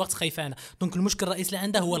ولكن في نفس الوقت خايفانه، دونك المشكل الرئيسي اللي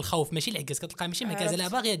عندها هو الخوف ماشي العكس، كتلقى ماشي معكازه لا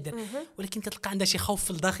باغيه دير ولكن كتلقى عندها شي خوف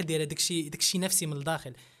في الداخل ديالها، داكشي نفسي من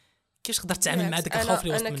الداخل. كيفاش تقدر تتعامل مع داك الخوف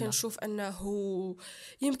اللي وسط منه؟ انا كنشوف انه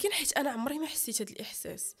يمكن حيت انا عمري ما حسيت هذا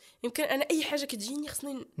الاحساس، يمكن انا اي حاجه كتجيني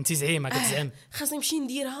خصني انت زعيمه كتزعم خاصني نمشي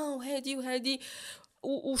نديرها وهذه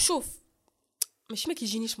وشوف ماشي ما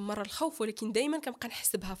كيجينيش مره الخوف، ولكن دائما كنبقى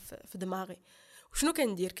نحسبها في دماغي. وشنو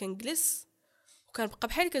كندير؟ كنجلس وكنبقى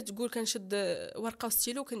بحال كتقول كنشد ورقه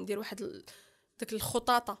وستيلو وكندير واحد داك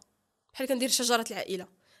الخطاطه بحال كندير شجره العائله.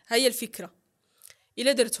 هي الفكره،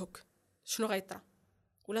 الا درت هك شنو غيطرا،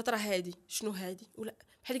 ولا ترى هادي شنو هادي، ولا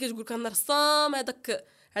بحال كتقول كنرسم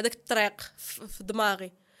هذاك الطريق في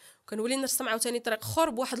دماغي، وكنولي نرسم عاوتاني طريق اخر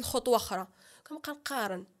بواحد الخطوه اخرى، كنبقى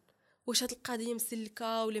نقارن واش هاد القضيه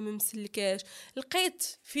مسلكه ولا ما مسلكاش. لقيت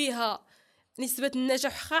فيها نسبه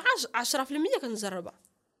النجاح 10% كنجربها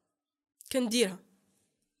كنديرها.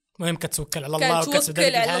 المهم كتوكل على الله وكتبدا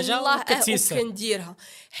ديك الحاجه وكتيسر كنديرها،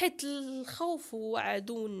 حيت الخوف هو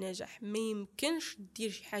عدو النجاح. ما يمكنش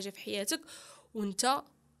دير شي حاجه في حياتك وانت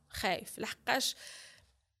خايف، لحقاش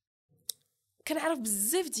كنعرف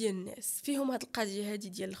بزاف ديال الناس فيهم هاد القضيه هادي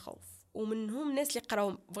ديال الخوف، ومنهم ناس اللي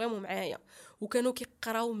قراو فريمون معايا وكانوا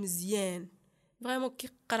كيقراو مزيان فريمون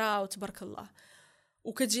كيقراو تبارك الله،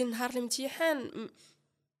 وكتجي نهار الامتحان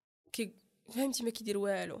فهمتي ما كيدير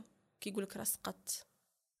والو، كيقول لك راه سقطت.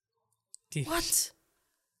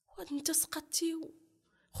 وات انت سقطتي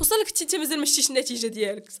خصوصا لك انت مازال ما شتيش النتيجه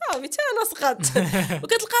ديالك، صافي حتى انا سقطت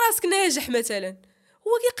وكتلقى راسك ناجح مثلا،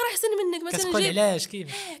 هو كيقرا احسن منك مثلا. كتقول علاش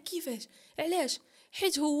كيفاش علاش؟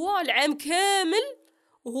 حيت هو العام كامل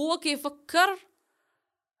وهو كيفكر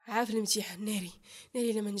عارف الامتحان ناري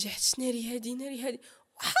الا ما نجحتش ناري هادي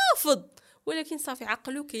وحافظ، ولكن صافي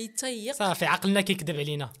عقله كيتيق، صافي عقلنا كيكذب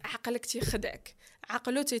علينا، عقلك تيخدعك،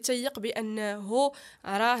 عقله تيتيق بانه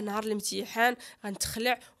راه نهار الامتحان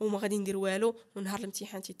غنتخلع وما غادي ندير والو، ونهار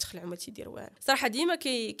الامتحان تيتخلع وما تيدير والو. صراحه ديما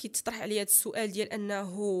كيتطرح عليا هذا السؤال ديال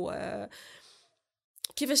انه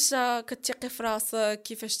كيفاش كتثقي في راسك،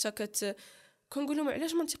 كيفاش كنقول لهم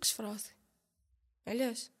علاش ما نثقش في راسي،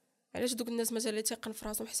 علاش دوك الناس مثلا اللي تيقن في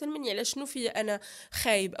راسهم احسن مني، علاش شنو فيا انا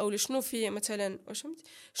خايب، او شنو فيا مثلا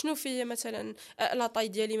شنو فيا مثلا لاطاي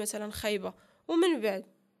ديالي مثلا خايبه، ومن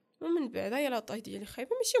بعد هي لاطاي ديالي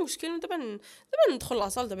خايبه ماشي مشكل، دابا ندخل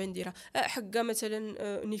لاصال دابا نديرها حقا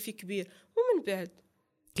مثلا نيفي كبير، ومن بعد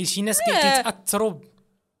كاين شي ناس كيتاثروا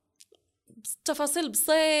بالتفاصيل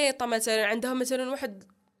بسيطه، مثلا عندها مثلا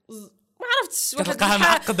واحد ما عرفتش كتلقاها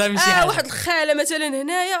معقده من شي حاجه، واحد الخاله مثلا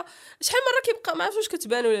هنايا شحال مره كيبقى ما عرفتش واش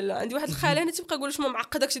كتبان ولا لا، عندي واحد الخاله هنا تيبقى يقول واش ما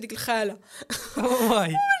معقدكش ديك الخاله والله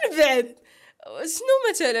من بعد شنو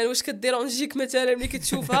مثلا واش كديرونجيك مثلا ملي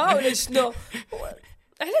كتشوفها ولا شنو،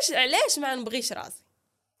 علاش ما نبغيش راسي،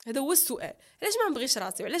 هذا هو السؤال، علاش ما نبغيش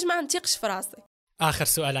راسي وعلاش ما نثيقش في راسي. اخر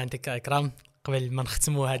سؤال عندك اكرام قبل ما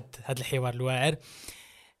نختموا هاد الحوار الواعر.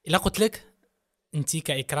 الا قلت لك انت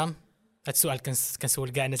كاكرام، هاد السؤال كنسول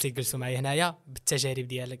كاع الناس اللي جلسوا معايا هنايا بالتجارب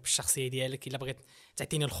ديالك بالشخصيه ديالك، الا بغيت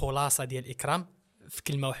تعطيني الخلاصه ديال اكرام في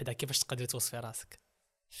كلمه واحده، كيفاش تقدر توصفي راسك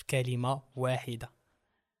في كلمه واحده؟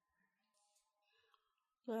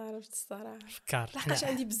 ما عرفت الصراحه، فكر. لحقاش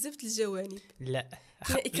عندي بزاف د الجوانب. لا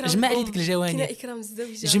إكرام جمع لي أم، ديك الجوانب، كاين اكرام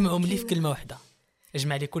الزوجه، جمعهم لي في كلمه واحده،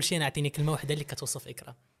 اجمع لي كل شيء، نعطيني كلمه واحده اللي كتوصف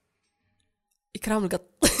اكرام. اكرام القط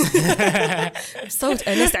بصوت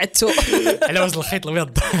انا سعدتو على وزن الخيط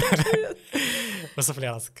الابيض. وصف لي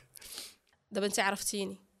راسك. دابا انت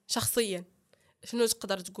عرفتيني شخصيا، شنو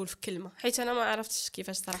تقدر تقول في كلمه؟ حيت انا ما عرفتش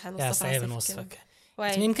كيفاش صراحه يا نوصف صعيب راسي في نوصفك. كلمة.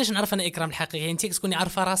 ما يمكنش نعرف انا اكرام الحقيقي، انت كتكوني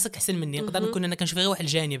عارفه راسك احسن مني، نقدر نكون انا كنشوف غير واحد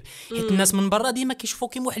الجانب، حيت الناس من برا ديما كيشوفوا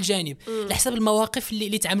كيما واحد الجانب على حسب المواقف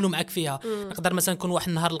اللي تعاملوا معك فيها. نقدر مثلا نكون واحد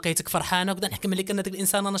النهار لقيتك فرحانه ونقدر نحكم عليك انك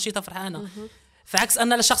الانسانه نشيطه فرحانه، فعكس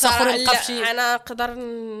ان الشخص اخر يلقى في شي. انا نقدر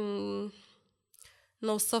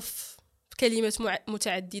نوصف بكلمات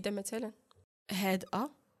متعدده، مثلا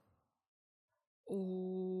هادئه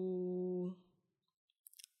و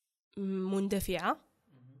مندفعه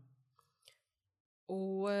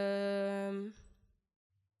و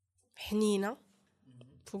حنينه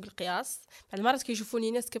فوق القياس. بعض المرات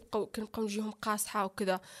كيشوفوني ناس كنبقاو نجيهم قاصحه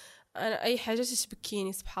وكذا، انا اي حاجه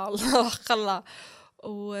تبكيني سبحان الله وحق الله،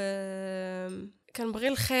 و كنبغي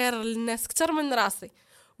الخير للناس اكثر من راسي،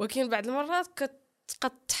 ولكن بعض المرات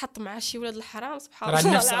قد تحط مع شي ولاد الحرام سبحان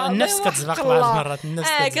الله. النفس كتسبق بعض المرات، النفس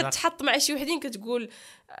كتحط مع شي وحدين كتقول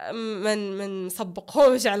من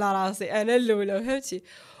نسبقهمش على راسي انا الاولى، فهمتي؟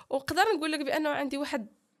 وقدر نقول لك بانه عندي واحد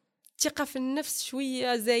ثقه في النفس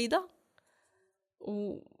شويه زايده،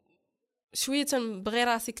 وشويه تنبغي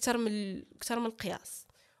راسي اكثر من القياس.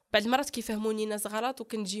 بعض المرات كيفهموني ناس غلط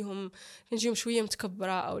وكنجيهم شويه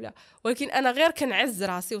متكبره او لا، ولكن انا غير كنعز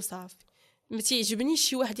راسي وصافي. ما تعجبنيش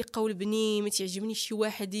شي واحد يقول بني، ما تعجبنيش شي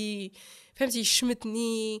واحد فهمتي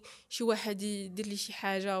يشمتني، شي واحد يدير لي شي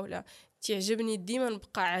حاجه ولا. تعجبني ديما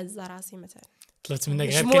نبقى عازه راسي. مثلا طلبت منك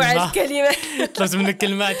غير كلمه طلبت منك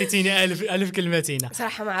كلمه عطيتيني ألف كلمتين.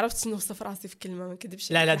 صراحه ما عرفتش نوصف راسي في كلمه، ما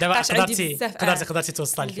نكذبش. لا دابا قدرتي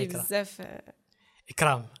توصل الفكره بزاف.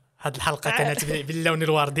 اكرام هاد الحلقه كانت باللون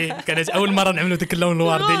الوردي، كانت اول مره نعملوا داك اللون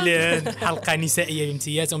الوردي اللي حلقه نسائيه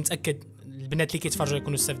بامتياز، ومتاكد البنات اللي كيتفرجوا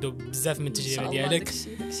يكونوا استفدوا بزاف من التجربه ديالك.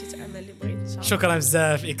 داكشي تعمل اللي بغيت ان شاء الله. شكرا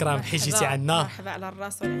بزاف اكرام حيتي عنا. مرحبا على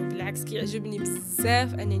الراس والعين، بالعكس كيعجبني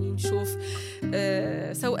بزاف انني نشوف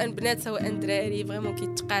سواء بنات سواء دراري فريمون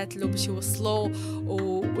كيتقاتلوا باش يوصلوا،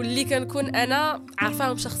 واللي كنكون انا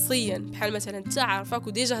عارفاهم شخصيا، بحال مثلا انت عارفاك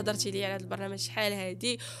وديجا هضرتي لي على هذا البرنامج شحال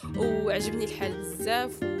هادي، وعجبني الحال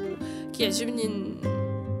بزاف، وكيعجبني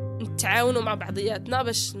نتعاونوا مع بعضياتنا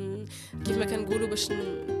باش كيف ما كنقولوا باش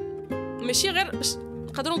ماشي غير باش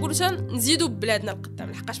نقدروا نقولوا حتى نزيدوا ببلادنا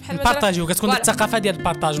القدام، لحقاش بحال مثلا نبارطاجيو كتكون الثقافه ديال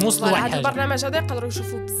البارطاج، نوصلوا لواحد هذا الحاجه. البرنامج هذا يقدروا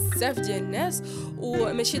يشوفوا بزاف ديال الناس،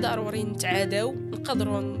 وماشي ضروري نتعاداو،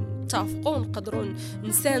 نقدروا نتفقوا، نقدروا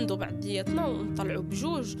نساندوا بعضياتنا ونطلعوا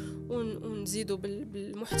بجوج ونزيدوا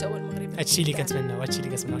بالمحتوى المغربي. هادشي اللي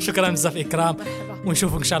كنتمناو. شكرا بزاف اكرام،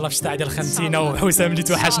 ونشوفك ان شاء الله في الشتاء ديال 50 وحسام اللي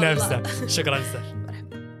توحشنا بزاف. شكرا بزاف.